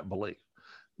contradicts that belief.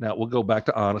 Now we'll go back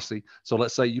to honesty. So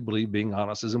let's say you believe being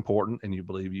honest is important and you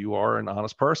believe you are an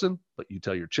honest person, but you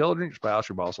tell your children, your spouse,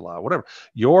 your boss a lie, whatever.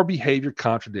 Your behavior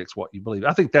contradicts what you believe.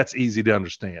 I think that's easy to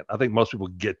understand. I think most people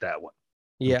get that one.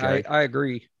 Yeah, okay? I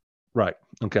agree. Right.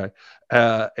 Okay.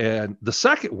 And the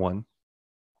second one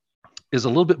is a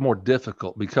little bit more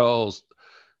difficult because,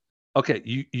 okay,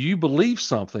 you believe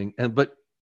something, but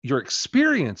your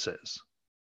experiences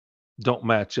don't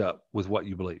match up with what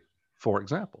you believe. For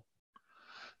example,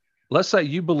 let's say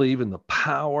you believe in the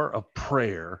power of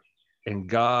prayer and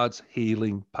God's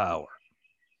healing power.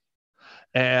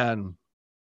 And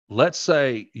let's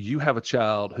say you have a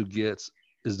child who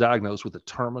is diagnosed with a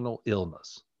terminal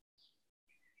illness.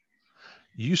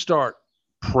 You start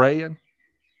praying,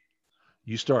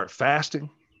 you start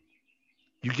fasting,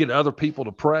 you get other people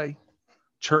to pray,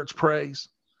 church prays.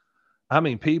 I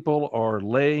mean, people are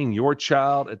laying your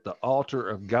child at the altar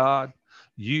of God.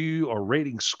 You are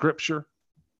reading scripture.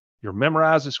 You're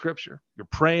memorizing scripture. You're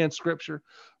praying scripture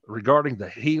regarding the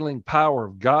healing power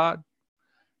of God.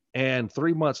 And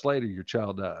 3 months later, your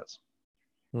child dies.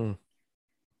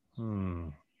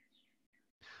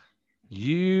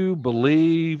 You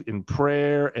believe in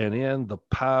prayer and in the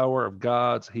power of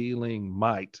God's healing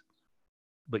might,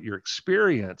 but your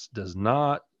experience does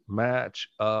not match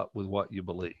up with what you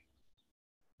believe.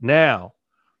 Now,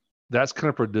 that's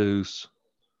going to produce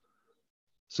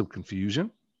some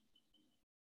confusion,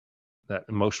 that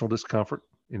emotional discomfort.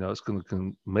 It's going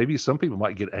to, maybe some people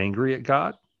might get angry at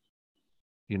God,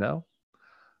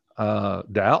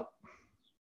 doubt,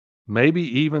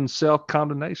 maybe even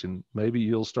self-condemnation. Maybe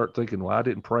you'll start thinking, well, I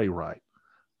didn't pray right.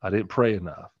 I didn't pray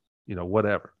enough,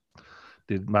 whatever.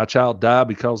 Did my child die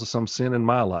because of some sin in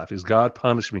my life? Is God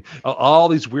punished me? All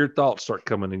these weird thoughts start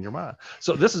coming in your mind.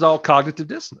 So this is all cognitive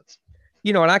dissonance.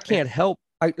 And I can't help,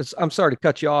 I'm sorry to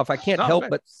cut you off. I can't help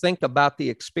but think about the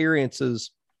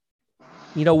experiences,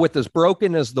 with as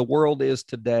broken as the world is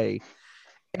today,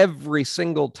 every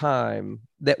single time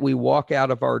that we walk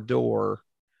out of our door,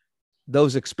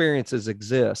 those experiences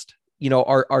exist.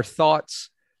 Our thoughts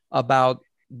about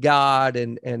God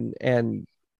and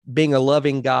being a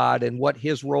loving God and what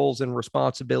his roles and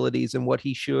responsibilities and what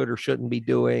he should or shouldn't be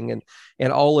doing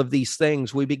and all of these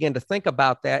things, we begin to think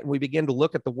about that, and we begin to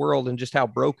look at the world and just how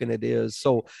broken it is.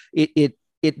 So it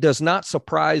does not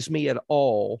surprise me at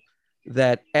all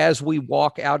that as we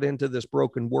walk out into this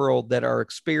broken world, that our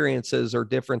experiences are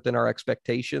different than our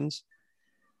expectations.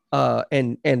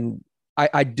 And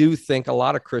I do think a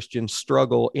lot of Christians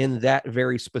struggle in that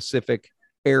very specific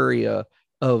area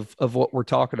of what we're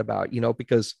talking about,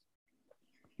 because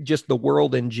just the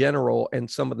world in general and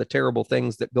some of the terrible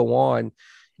things that go on,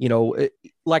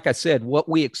 like I said, what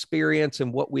we experience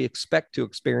and what we expect to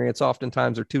experience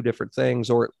oftentimes are two different things,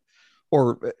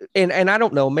 and I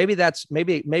don't know,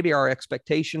 maybe our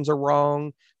expectations are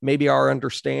wrong. Maybe our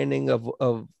understanding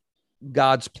of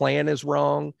God's plan is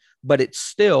wrong, but it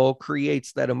still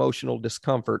creates that emotional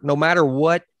discomfort. No matter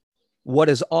what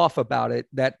is off about it,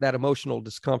 that emotional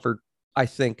discomfort, I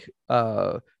think,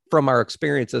 from our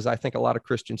experiences, I think a lot of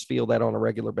Christians feel that on a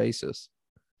regular basis.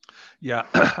 Yeah.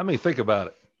 I mean, think about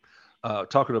it.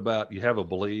 Talking about, you have a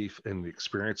belief and the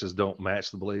experiences don't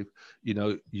match the belief.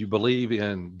 You believe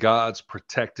in God's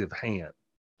protective hand,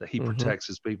 that he protects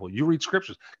his people. You read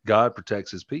scriptures, God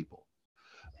protects his people.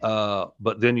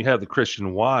 But then you have the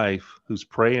Christian wife who's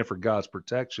praying for God's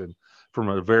protection from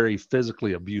a very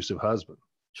physically abusive husband.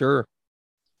 Sure.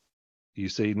 You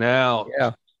see now,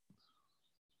 yeah,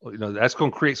 that's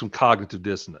going to create some cognitive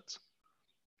dissonance.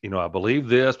 I believe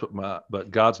this, but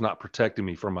God's not protecting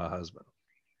me from my husband.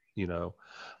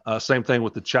 Same thing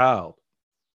with the child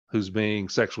who's being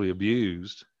sexually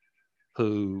abused,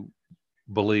 who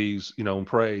believes, and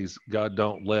prays, God,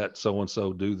 don't let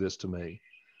so-and-so do this to me.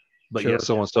 But sure. yet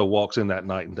so-and-so walks in that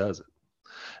night and does it.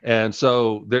 And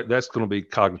so that's going to be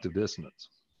cognitive dissonance.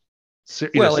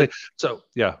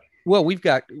 Yeah. Well, we've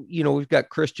got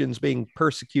Christians being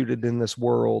persecuted in this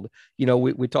world.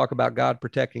 We talk about God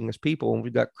protecting his people, and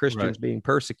we've got Christians being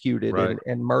persecuted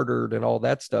and murdered and all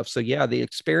that stuff. So yeah, the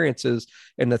experiences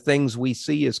and the things we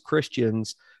see as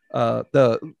Christians, I'm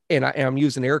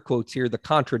using air quotes here, the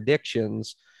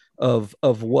contradictions of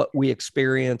what we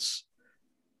experience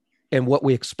and what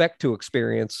we expect to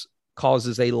experience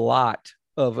causes a lot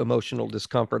of emotional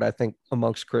discomfort, I think,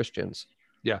 amongst Christians.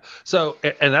 Yeah. So,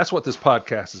 and that's what this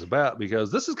podcast is about,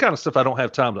 because this is kind of stuff I don't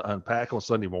have time to unpack on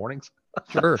Sunday mornings.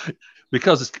 Sure.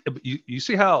 Because you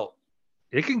see how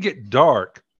it can get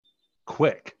dark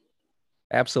quick.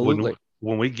 Absolutely.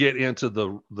 When we get into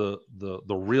the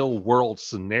real world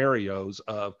scenarios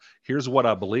of, here's what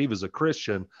I believe as a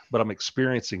Christian, but I'm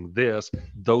experiencing this,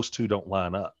 those two don't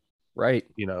line up. Right.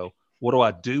 What do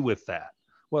I do with that?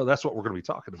 Well, that's what we're going to be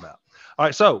talking about. All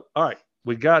right.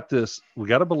 We got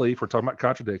a belief. We're talking about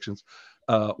contradictions.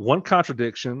 One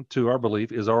contradiction to our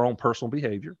belief is our own personal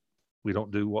behavior. We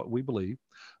don't do what we believe.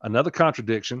 Another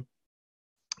contradiction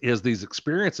is these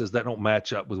experiences that don't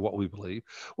match up with what we believe.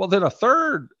 Well, then a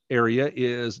third area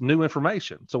is new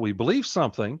information. So we believe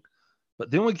something, but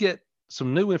then we get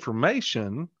some new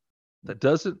information that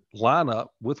doesn't line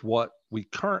up with what we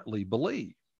currently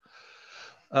believe.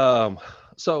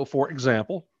 So for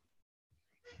example,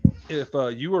 if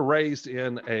you were raised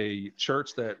in a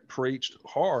church that preached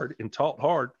hard and taught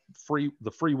hard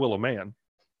the free will of man,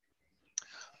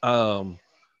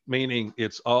 meaning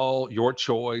it's all your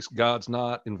choice, God's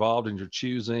not involved in your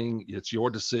choosing, it's your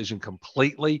decision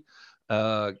completely.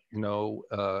 God's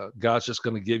just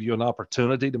going to give you an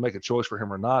opportunity to make a choice for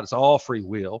him or not. It's all free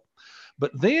will.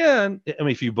 But then,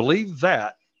 if you believe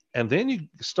that, and then you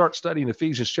start studying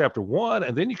Ephesians chapter 1,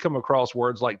 and then you come across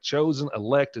words like chosen,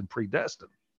 elect, and predestined.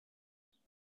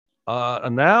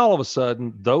 And now all of a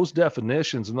sudden, those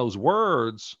definitions and those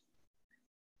words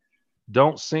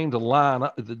don't seem to line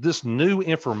up. This new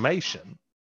information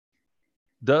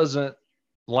doesn't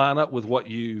line up with what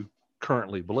you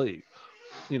currently believe,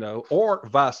 or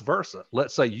vice versa.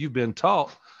 Let's say you've been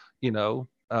taught,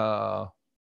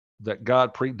 that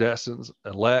God predestines,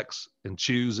 elects, and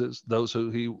chooses those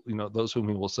whom he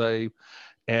will save.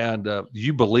 And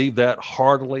you believe that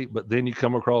heartily, but then you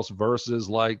come across verses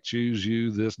like, choose you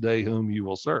this day whom you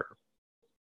will serve.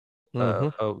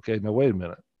 Okay, now wait a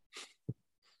minute.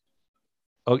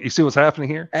 Oh, you see what's happening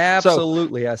here?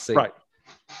 Absolutely, I see.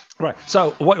 Right.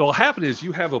 So what will happen is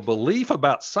you have a belief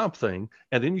about something,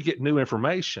 and then you get new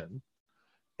information,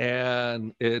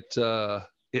 and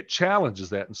it challenges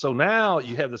that. And so now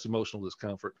you have this emotional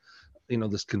discomfort,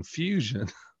 this confusion,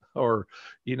 or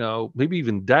maybe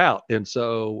even doubt. And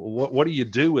so what do you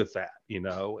do with that?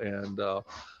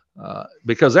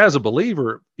 Because as a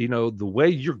believer, the way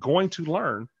you're going to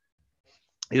learn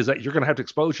is that you're going to have to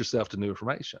expose yourself to new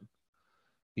information.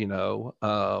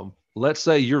 Let's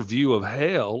say your view of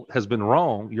hell has been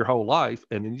wrong your whole life,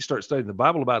 and then you start studying the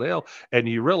Bible about hell, and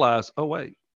you realize, oh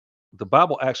wait, the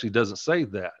Bible actually doesn't say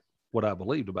that, what I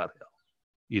believed about hell.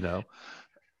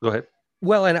 Go ahead.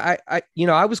 Well, and I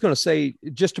was going to say,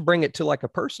 just to bring it to like a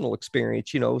personal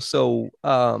experience, so,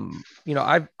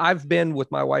 I've been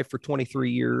with my wife for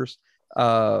 23 years,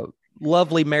 uh,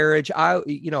 lovely marriage.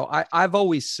 I've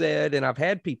always said, and I've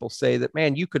had people say that,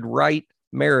 man, you could write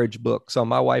marriage books on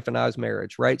my wife and I's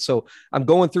marriage. Right. So I'm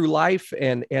going through life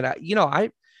and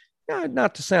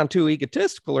not to sound too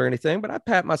egotistical or anything, but I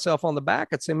pat myself on the back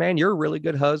and say, man, you're a really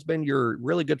good husband. You're a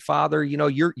really good father.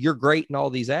 You're great in all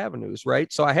these avenues.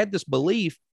 Right. So I had this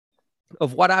belief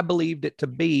of what I believed it to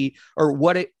be, or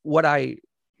what I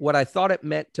thought it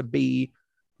meant to be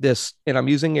this, and I'm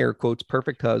using air quotes,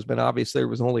 perfect husband. Obviously, there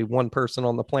was only one person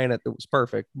on the planet that was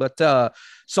perfect, but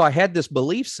so I had this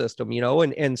belief system,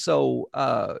 and so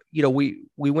we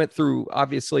went through,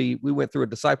 obviously we went through a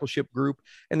discipleship group,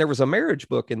 and there was a marriage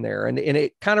book in there, and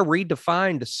it kind of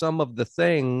redefined some of the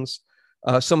things,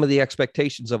 some of the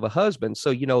expectations of a husband.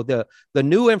 So the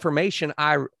new information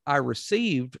I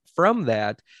received from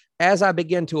that, as I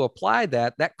began to apply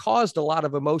that caused a lot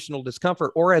of emotional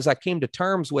discomfort. Or as I came to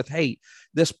terms with, hey,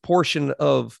 this portion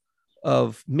of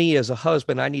me as a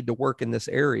husband, I need to work in this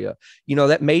area.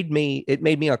 It made me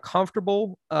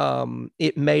uncomfortable.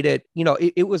 It made it,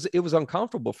 it was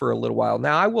uncomfortable for a little while.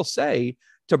 Now, I will say,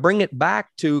 to bring it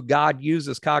back to God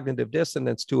uses cognitive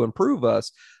dissonance to improve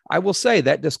us, I will say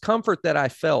that discomfort that I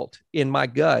felt in my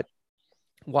gut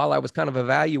while I was kind of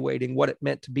evaluating what it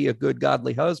meant to be a good,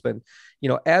 godly husband,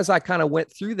 as I kind of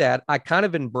went through that, I kind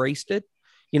of embraced it.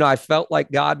 I felt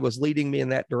like God was leading me in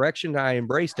that direction. I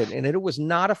embraced it, and it was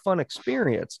not a fun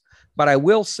experience, but I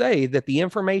will say that the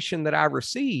information that I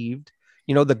received,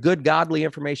 the good, godly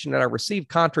information that I received,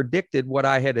 contradicted what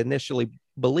I had initially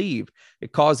believed.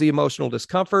 It caused the emotional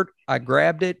discomfort. I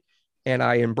grabbed it and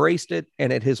I embraced it,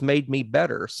 and it has made me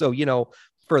better. So,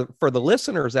 for the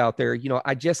listeners out there,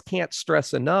 I just can't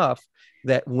stress enough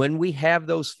that when we have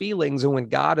those feelings and when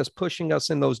God is pushing us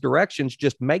in those directions,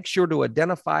 just make sure to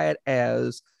identify it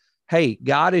as, hey,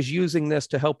 God is using this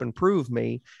to help improve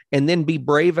me, and then be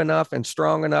brave enough and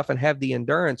strong enough and have the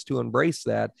endurance to embrace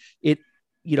that.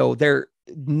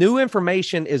 New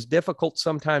information is difficult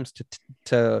sometimes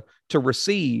to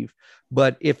receive,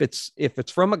 but if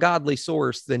it's from a godly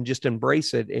source, then just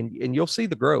embrace it, and you'll see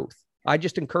the growth. I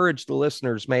just encourage the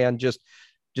listeners, man, just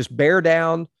bear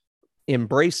down,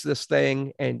 embrace this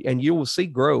thing, and you will see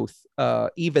growth,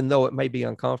 even though it may be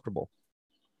uncomfortable.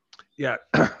 Yeah.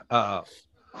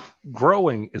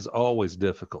 Growing is always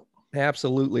difficult.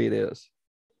 Absolutely, it is.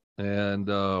 And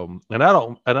I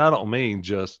don't mean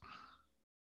just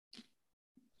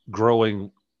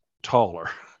growing taller,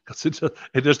 because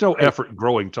there's no effort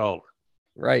growing taller.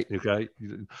 Right. Okay.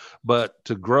 But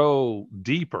to grow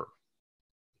deeper,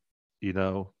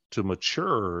 to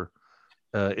mature,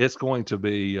 it's going to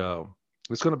be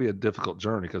a difficult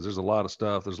journey, because there's a lot of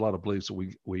stuff. There's a lot of beliefs that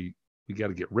we got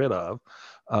to get rid of.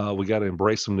 We got to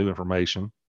embrace some new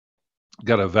information.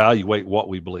 Got to evaluate what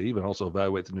we believe, and also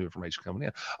evaluate the new information coming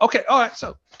in. Okay. All right.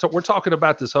 So we're talking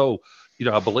about this whole,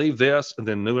 I believe this, and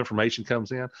then new information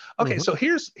comes in. Okay. So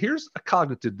here's a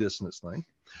cognitive dissonance thing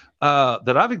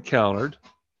that I've encountered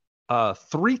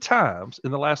 3 times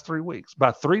in the last 3 weeks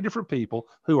by 3 different people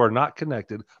who are not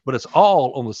connected, but it's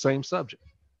all on the same subject.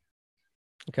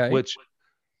 Okay. Which,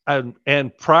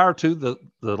 and prior to the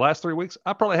last 3 weeks,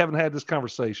 I probably haven't had this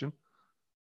conversation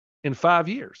in 5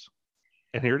 years.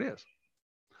 And here it is.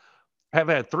 I have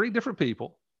had 3 different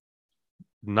people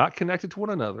not connected to one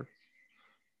another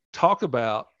talk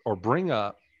about or bring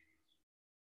up,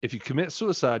 if you commit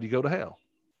suicide, you go to hell.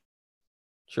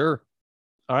 Sure.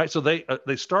 All right. So they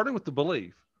started with the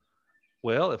belief,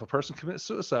 well, if a person commits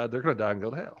suicide, they're going to die and go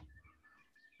to hell.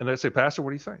 And they say, Pastor,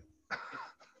 what do you think?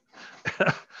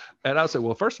 And I say,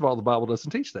 well, first of all, the Bible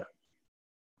doesn't teach that.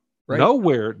 Right.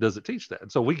 Nowhere does it teach that.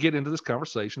 And so we get into this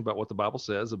conversation about what the Bible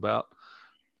says about,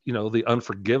 the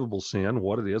unforgivable sin,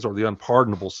 what it is, or the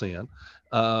unpardonable sin.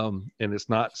 And it's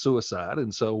not suicide.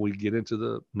 And so we get into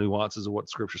the nuances of what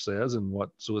Scripture says and what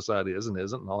suicide is and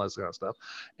isn't, and all that kind of stuff,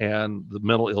 and the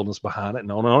mental illness behind it,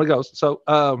 and on it goes. So,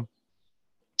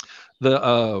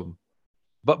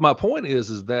 but my point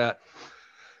is that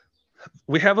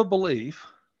we have a belief,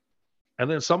 and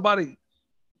then somebody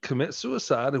commits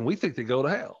suicide, and we think they go to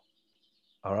hell.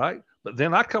 All right. But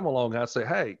then I come along and I say,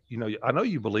 hey, I know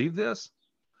you believe this,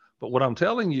 but what I'm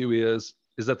telling you is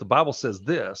that the Bible says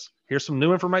this. Here's some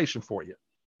new information for you.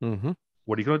 Mm-hmm.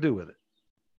 What are you going to do with it?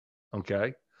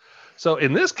 Okay. So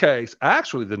in this case,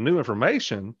 actually, the new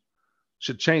information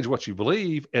should change what you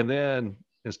believe. And then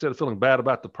instead of feeling bad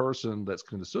about the person that's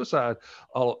committed suicide,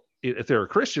 if they're a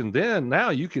Christian, then now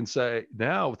you can say,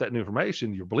 now with that new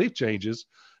information, your belief changes.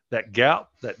 That gap,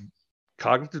 that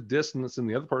cognitive dissonance in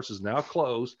the other person is now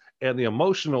closed, and the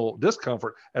emotional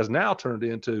discomfort has now turned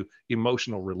into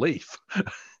emotional relief.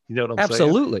 You know what I'm saying?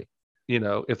 Absolutely. You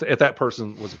know, if that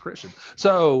person was a Christian.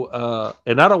 So,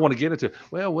 and I don't want to get into,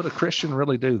 well, would a Christian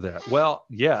really do that? Well,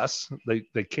 yes,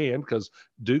 they can, because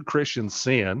do Christians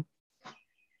sin?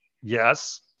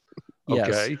 Yes. Yes.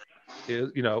 Okay.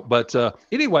 You know, but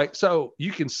anyway, so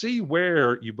you can see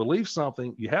where you believe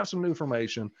something, you have some new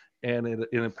information, and it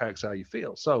impacts how you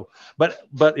feel. So, but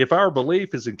if our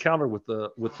belief is encountered with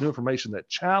new information that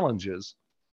challenges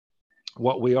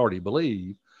what we already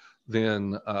believe,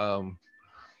 then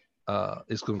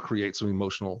it's going to create some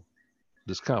emotional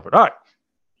discomfort. All right.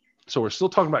 So we're still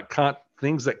talking about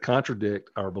things that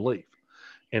contradict our belief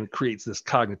and creates this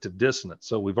cognitive dissonance.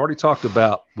 So we've already talked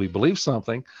about, we believe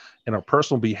something and our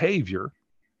personal behavior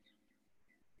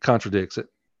contradicts it.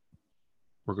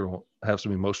 We're going to have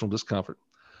some emotional discomfort.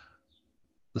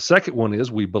 The second one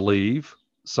is we believe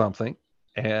something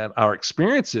and our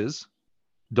experiences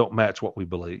don't match what we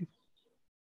believe.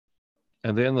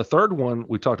 And then the third one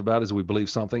we talked about is we believe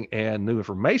something and new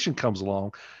information comes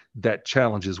along that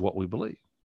challenges what we believe.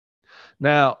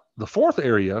 Now, the fourth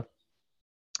area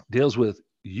deals with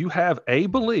you have a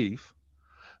belief,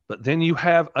 but then you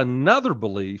have another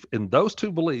belief, and those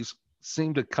two beliefs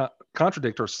seem to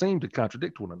contradict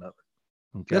one another.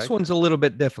 Okay? This one's a little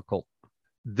bit difficult.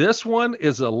 This one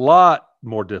is a lot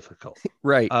more difficult.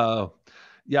 Right.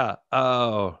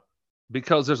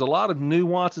 Because there's a lot of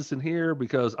nuances in here,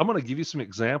 because I'm going to give you some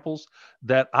examples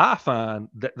that I find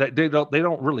that they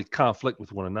don't really conflict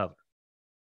with one another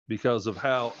because of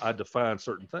how I define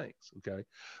certain things. Okay.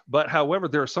 But however,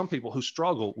 there are some people who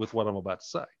struggle with what I'm about to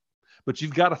say, but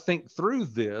you've got to think through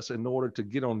this in order to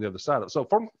get on the other side of it. So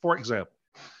for example,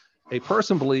 a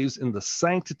person believes in the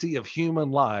sanctity of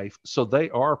human life, so they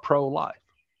are pro-life,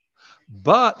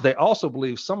 but they also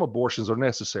believe some abortions are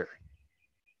necessary.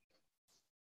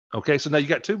 Okay, so now you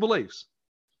got two beliefs.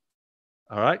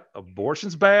 All right,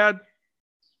 abortion's bad,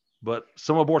 but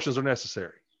some abortions are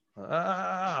necessary.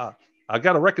 I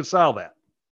got to reconcile that.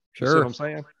 Sure. You see what I'm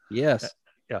saying? Yes.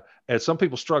 Yeah, and some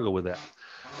people struggle with that.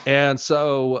 And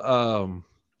so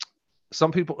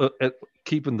some people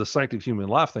keeping the sanctity of human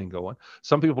life thing going.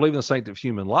 Some people believe in the sanctity of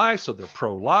human life, so they're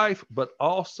pro-life, but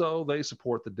also they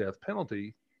support the death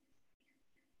penalty.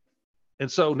 And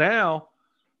so now,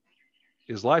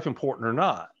 is life important or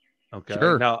not? Okay.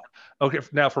 Sure.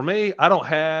 Now for me, I don't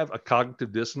have a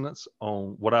cognitive dissonance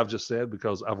on what I've just said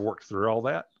because I've worked through all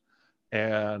that.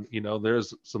 And, you know,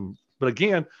 there's some, but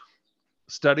again,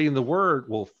 studying the word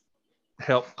will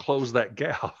help close that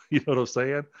gap. You know what I'm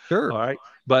saying? Sure. All right.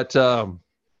 But,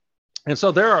 and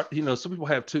so there are, you know, some people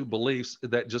have two beliefs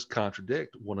that just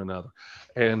contradict one another.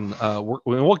 And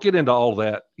we'll get into all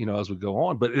that, you know, as we go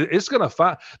on, but it's going to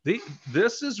find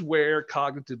this is where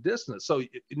cognitive dissonance. So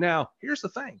now here's the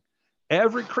thing.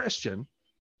 Every Christian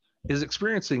is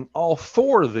experiencing all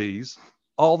four of these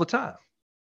all the time.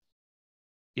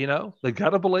 You know, they've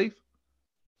got a belief,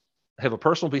 have a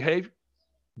personal behavior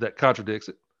that contradicts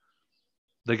it.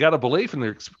 They got a belief and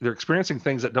they're experiencing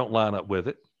things that don't line up with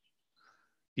it.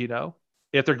 You know,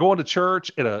 if they're going to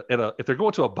church if they're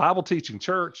going to a Bible teaching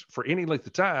church for any length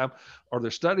of time, or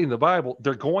they're studying the Bible,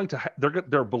 they're going to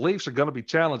their beliefs are going to be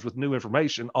challenged with new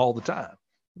information all the time.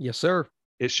 Yes, sir.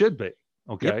 It should be.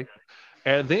 Okay. Yep.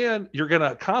 And then you're going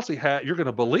to constantly you're going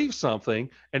to believe something,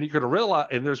 and you're going to realize,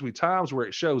 and there's going to be times where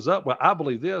it shows up. Well, I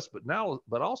believe this,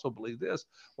 but also believe this.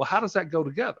 Well, how does that go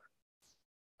together?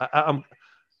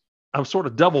 I'm sort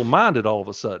of double-minded all of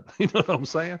a sudden. You know what I'm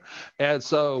saying? And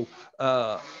so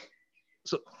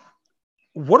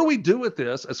what do we do with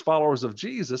this as followers of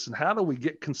Jesus, and how do we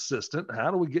get consistent? How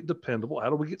do we get dependable?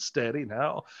 How do we get steady? And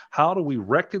how do we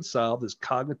reconcile this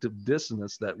cognitive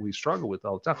dissonance that we struggle with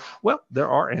all the time? Well, there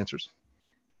are answers.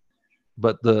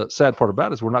 But the sad part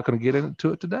about it is we're not going to get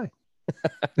into it today.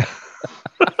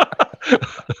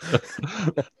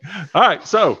 All right.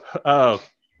 So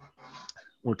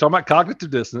we're talking about cognitive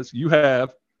dissonance. You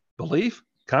have belief,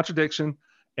 contradiction,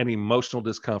 and emotional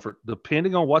discomfort.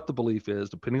 Depending on what the belief is,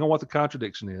 depending on what the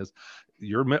contradiction is,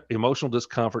 your emotional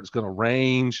discomfort is going to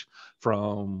range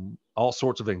from all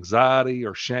sorts of anxiety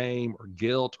or shame or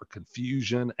guilt or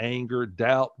confusion, anger,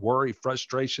 doubt, worry,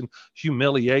 frustration,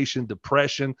 humiliation,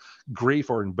 depression, grief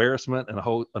or embarrassment, and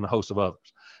a host of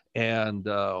others. And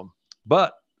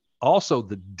but also,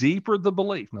 the deeper the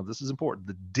belief, now this is important,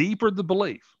 the deeper the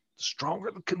belief, the stronger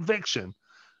the conviction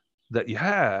that you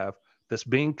have that's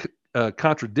being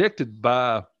contradicted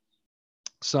by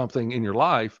something in your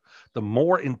life, the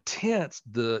more intense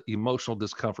the emotional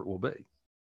discomfort will be.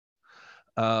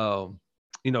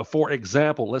 For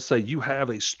example, let's say you have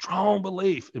a strong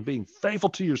belief in being faithful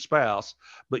to your spouse,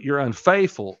 but you're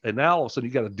unfaithful, and now all of a sudden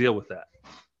you got to deal with that.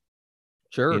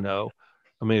 Sure. You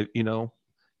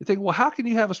think, well, how can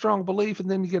you have a strong belief and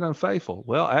then you get unfaithful?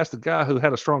 Well, ask the guy who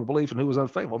had a strong belief and who was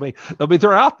unfaithful.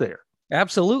 They're out there.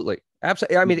 Absolutely.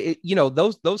 I mean,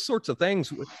 those sorts of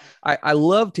things. I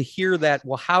love to hear that.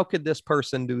 Well, how could this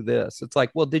person do this? It's like,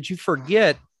 well, did you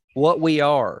forget what we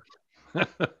are?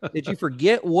 Did you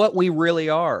forget what we really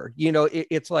are?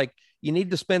 It's like you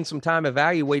need to spend some time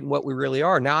evaluating what we really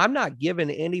are. Now, I'm not giving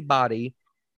anybody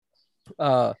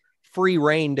free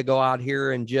reign to go out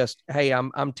here and just, hey,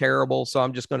 I'm terrible, so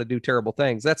I'm just going to do terrible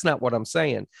things. That's not what I'm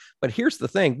saying. But here's the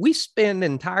thing. We spend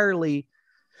entirely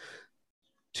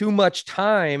too much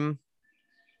time.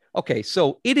 Okay,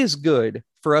 so it is good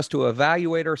for us to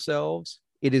evaluate ourselves.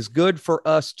 It is good for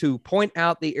us to point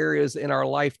out the areas in our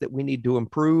life that we need to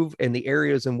improve and the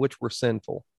areas in which we're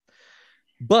sinful.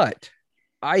 But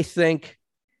I think,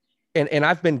 and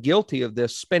I've been guilty of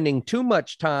this, spending too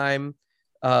much time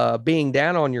being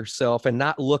down on yourself and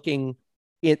not looking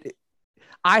it.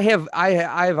 I have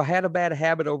had a bad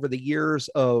habit over the years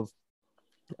of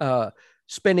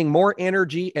spending more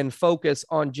energy and focus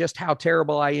on just how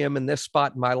terrible I am in this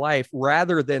spot in my life,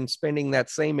 rather than spending that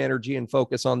same energy and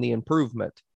focus on the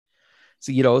improvement.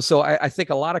 So, I think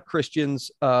a lot of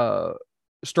Christians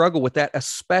struggle with that,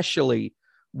 especially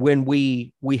when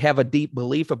we have a deep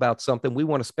belief about something. We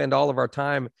want to spend all of our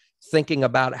time thinking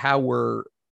about how we're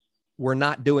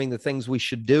not doing the things we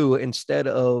should do, instead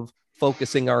of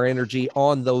focusing our energy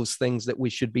on those things that we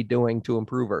should be doing to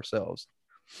improve ourselves.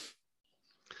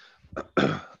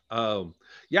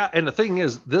 Yeah. And the thing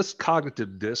is, this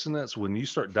cognitive dissonance, when you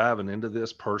start diving into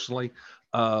this personally,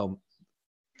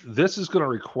 this is going to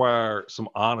require some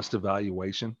honest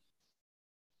evaluation.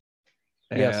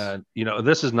 Yes. And,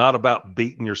 this is not about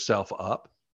beating yourself up.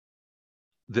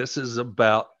 This is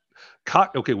about,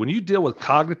 when you deal with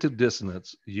cognitive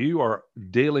dissonance, you are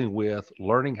dealing with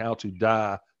learning how to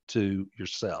die to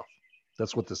yourself.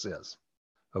 That's what this is.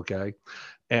 Okay.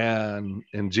 And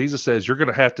Jesus says you're going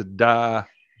to have to die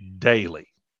daily.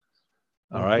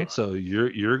 All right. So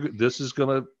this is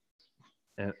going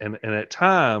to, and at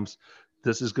times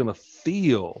this is going to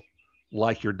feel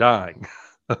like you're dying.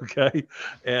 Okay.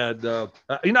 And,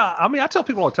 I tell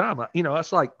people all the time,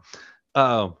 it's like,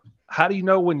 how do you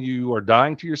know when you are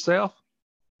dying to yourself?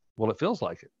 Well, it feels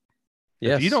like it.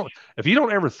 Yes. If you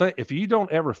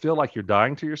don't ever feel like you're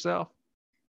dying to yourself,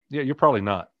 yeah, you're probably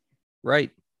not.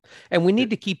 Right. And we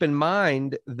need to keep in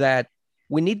mind that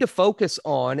we need to focus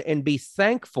on and be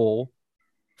thankful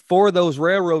for those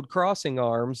railroad crossing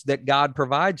arms that God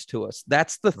provides to us.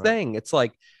 That's the thing. It's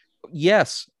like,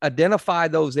 yes, identify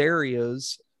those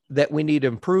areas that we need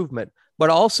improvement, but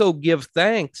also give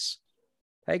thanks.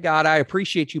 Hey, God, I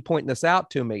appreciate you pointing this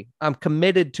out to me. I'm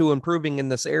committed to improving in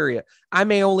this area. I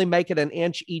may only make it an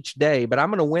inch each day, but I'm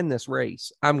going to win this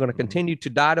race. I'm going to continue to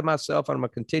die to myself. And I'm going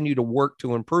to continue to work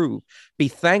to improve. Be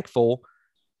thankful,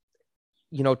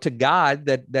 to God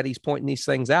that he's pointing these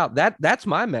things out. That's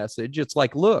my message. It's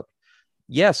like, look,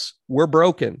 yes, we're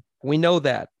broken. We know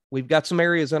that. We've got some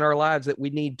areas in our lives that we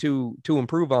need to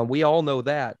improve on. We all know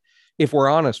that, if we're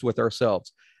honest with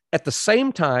ourselves. At the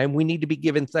same time, we need to be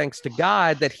giving thanks to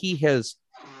God that he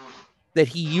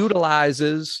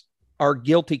utilizes our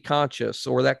guilty conscience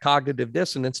or that cognitive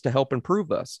dissonance to help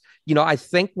improve us. I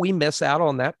think we miss out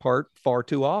on that part far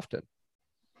too often.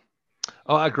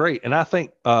 Oh, I agree. And I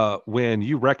think when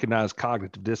you recognize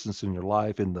cognitive dissonance in your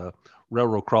life and the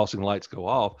railroad crossing lights go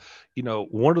off,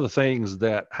 one of the things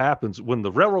that happens when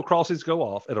the railroad crossings go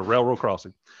off at a railroad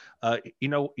crossing,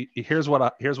 here's what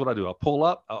I do. I pull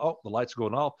up. Oh, the lights are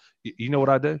going off. You know what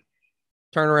I do?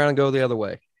 Turn around and go the other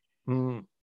way.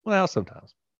 Well,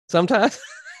 sometimes.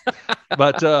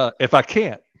 But if I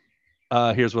can't,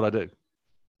 here's what I do.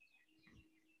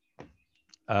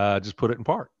 Just put it in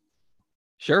park.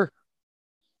 Sure.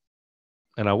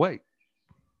 And I wait.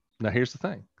 Now, here's the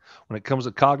thing. When it comes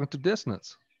to cognitive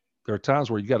dissonance, there are times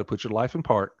where you got to put your life in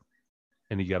park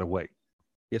and you got to wait.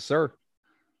 Yes, sir.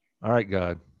 All right,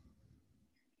 God.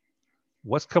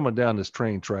 What's coming down this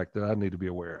train track that I need to be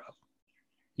aware of?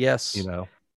 Yes.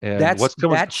 And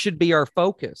that should be our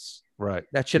focus. Right.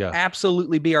 That should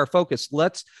absolutely be our focus.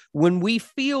 When we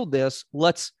feel this,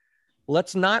 let's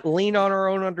not lean on our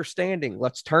own understanding.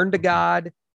 Let's turn to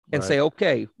God and say,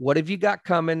 okay, what have you got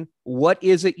coming? What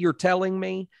is it you're telling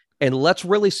me? And let's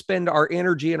really spend our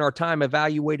energy and our time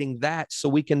evaluating that so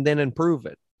we can then improve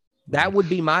it. That would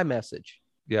be my message.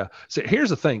 Yeah. So here's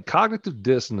the thing, cognitive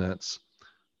dissonance.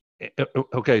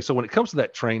 Okay. So when it comes to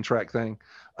that train track thing,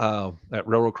 that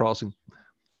railroad crossing,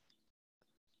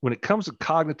 when it comes to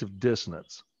cognitive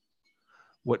dissonance,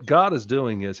 what God is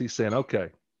doing is he's saying, okay,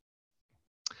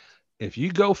 if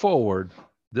you go forward,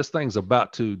 this thing's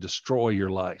about to destroy your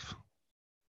life.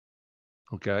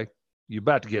 Okay. You're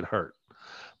about to get hurt.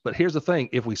 But here's the thing.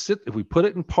 If we put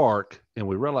it in park and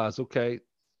we realize, okay,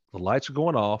 the lights are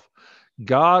going off,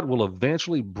 God will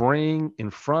eventually bring in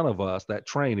front of us that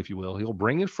train, if you will. He'll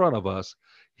bring in front of us,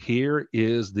 here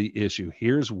is the issue.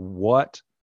 Here's what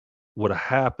would have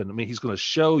happened. I mean, he's going to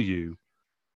show you,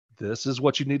 this is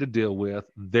what you need to deal with.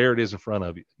 There it is in front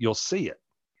of you. You'll see it.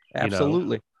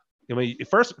 Absolutely. I mean, at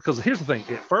first, because here's the thing.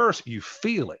 At first, you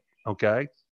feel it, okay?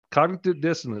 Cognitive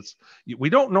dissonance, we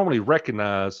don't normally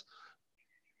recognize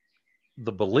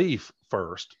the belief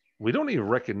first. We don't even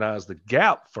recognize the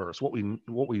gap first. What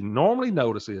we normally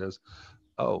notice is,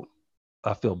 oh,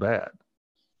 I feel bad.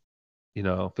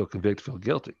 Feel convicted, feel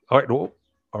guilty. All right, well,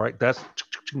 all right, that's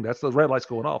the red lights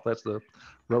going off. That's the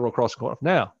railroad crossing going off.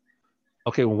 Now,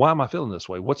 okay, well, why am I feeling this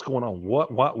way? What's going on?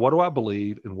 What do I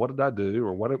believe, and what did I do,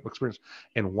 or what experience,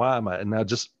 and why am I? And now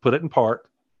just put it in part.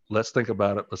 Let's think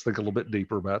about it. Let's think a little bit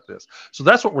deeper about this. So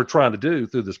that's what we're trying to do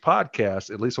through this podcast,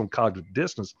 at least on cognitive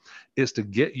dissonance, is to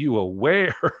get you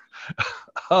aware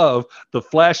of the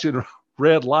flashing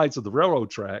red lights of the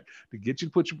railroad track, to get you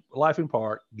to put your life in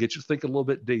park, get you to think a little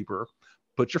bit deeper,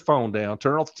 put your phone down,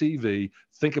 turn off the TV,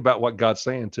 think about what God's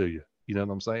saying to you. You know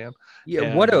what I'm saying? Yeah.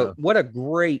 And, what a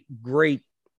great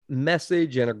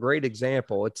message and a great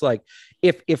example. It's like,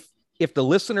 if the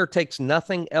listener takes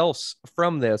nothing else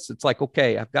from this, it's like,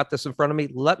 okay, I've got this in front of me.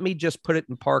 Let me just put it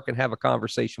in park and have a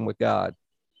conversation with God.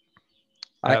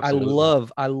 I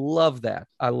love that.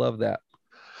 I love that.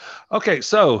 Okay.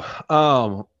 So,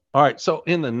 all right. So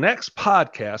in the next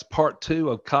podcast, part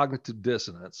 2 of cognitive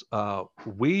dissonance,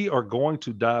 we are going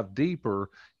to dive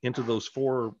deeper into those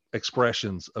 4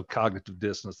 expressions of cognitive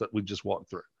dissonance that we just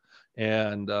walked through.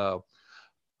 And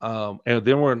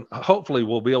then hopefully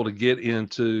we'll be able to get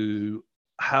into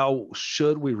how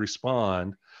should we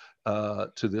respond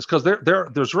to this, because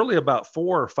there's really about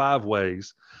 4 or 5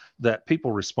 ways that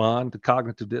people respond to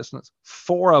cognitive dissonance.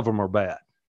 4 of them are bad.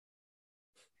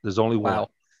 There's only one. Wow.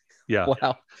 Yeah.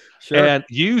 Wow. Sure. And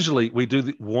usually we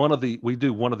do one of the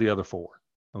other 4.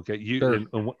 Okay. Sure.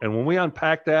 And when we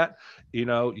unpack that,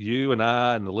 you and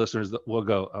I and the listeners will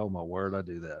go, oh my word, I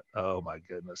do that. Oh my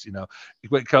goodness.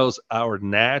 Because our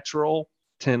natural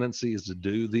tendency is to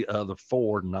do the other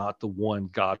 4, not the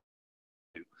one God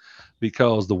do.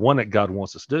 Because the one that God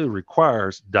wants us to do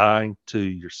requires dying to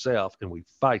yourself. And we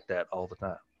fight that all the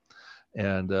time.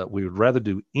 And we would rather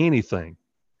do anything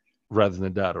rather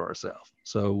than die to ourselves.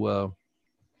 So,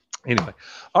 anyway,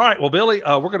 all right. Well, Billy,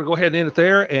 we're going to go ahead and end it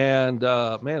there. And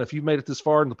man, if you made it this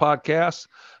far in the podcast,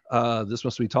 this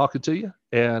must be talking to you.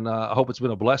 And I hope it's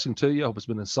been a blessing to you. I hope it's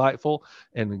been insightful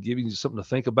and giving you something to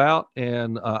think about.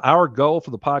 And our goal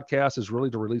for the podcast is really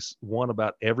to release one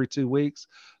about every 2 weeks.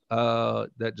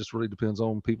 That just really depends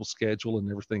on people's schedule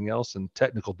and everything else and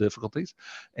technical difficulties.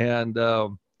 And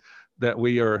that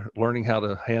we are learning how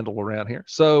to handle around here.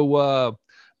 So,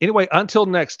 anyway, until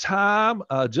next time,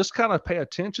 just kind of pay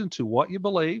attention to what you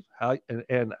believe, how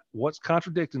and what's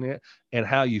contradicting it, and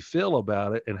how you feel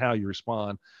about it, and how you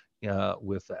respond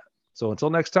with that. So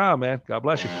until next time, man, God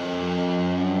bless you.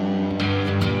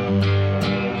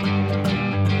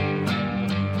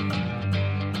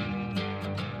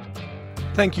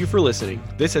 Thank you for listening.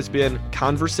 This has been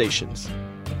Conversations.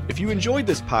 If you enjoyed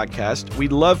this podcast,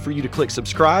 we'd love for you to click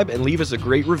subscribe and leave us a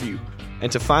great review. And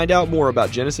to find out more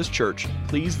about Genesis Church,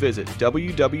 please visit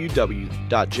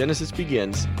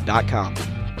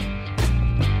www.genesisbegins.com.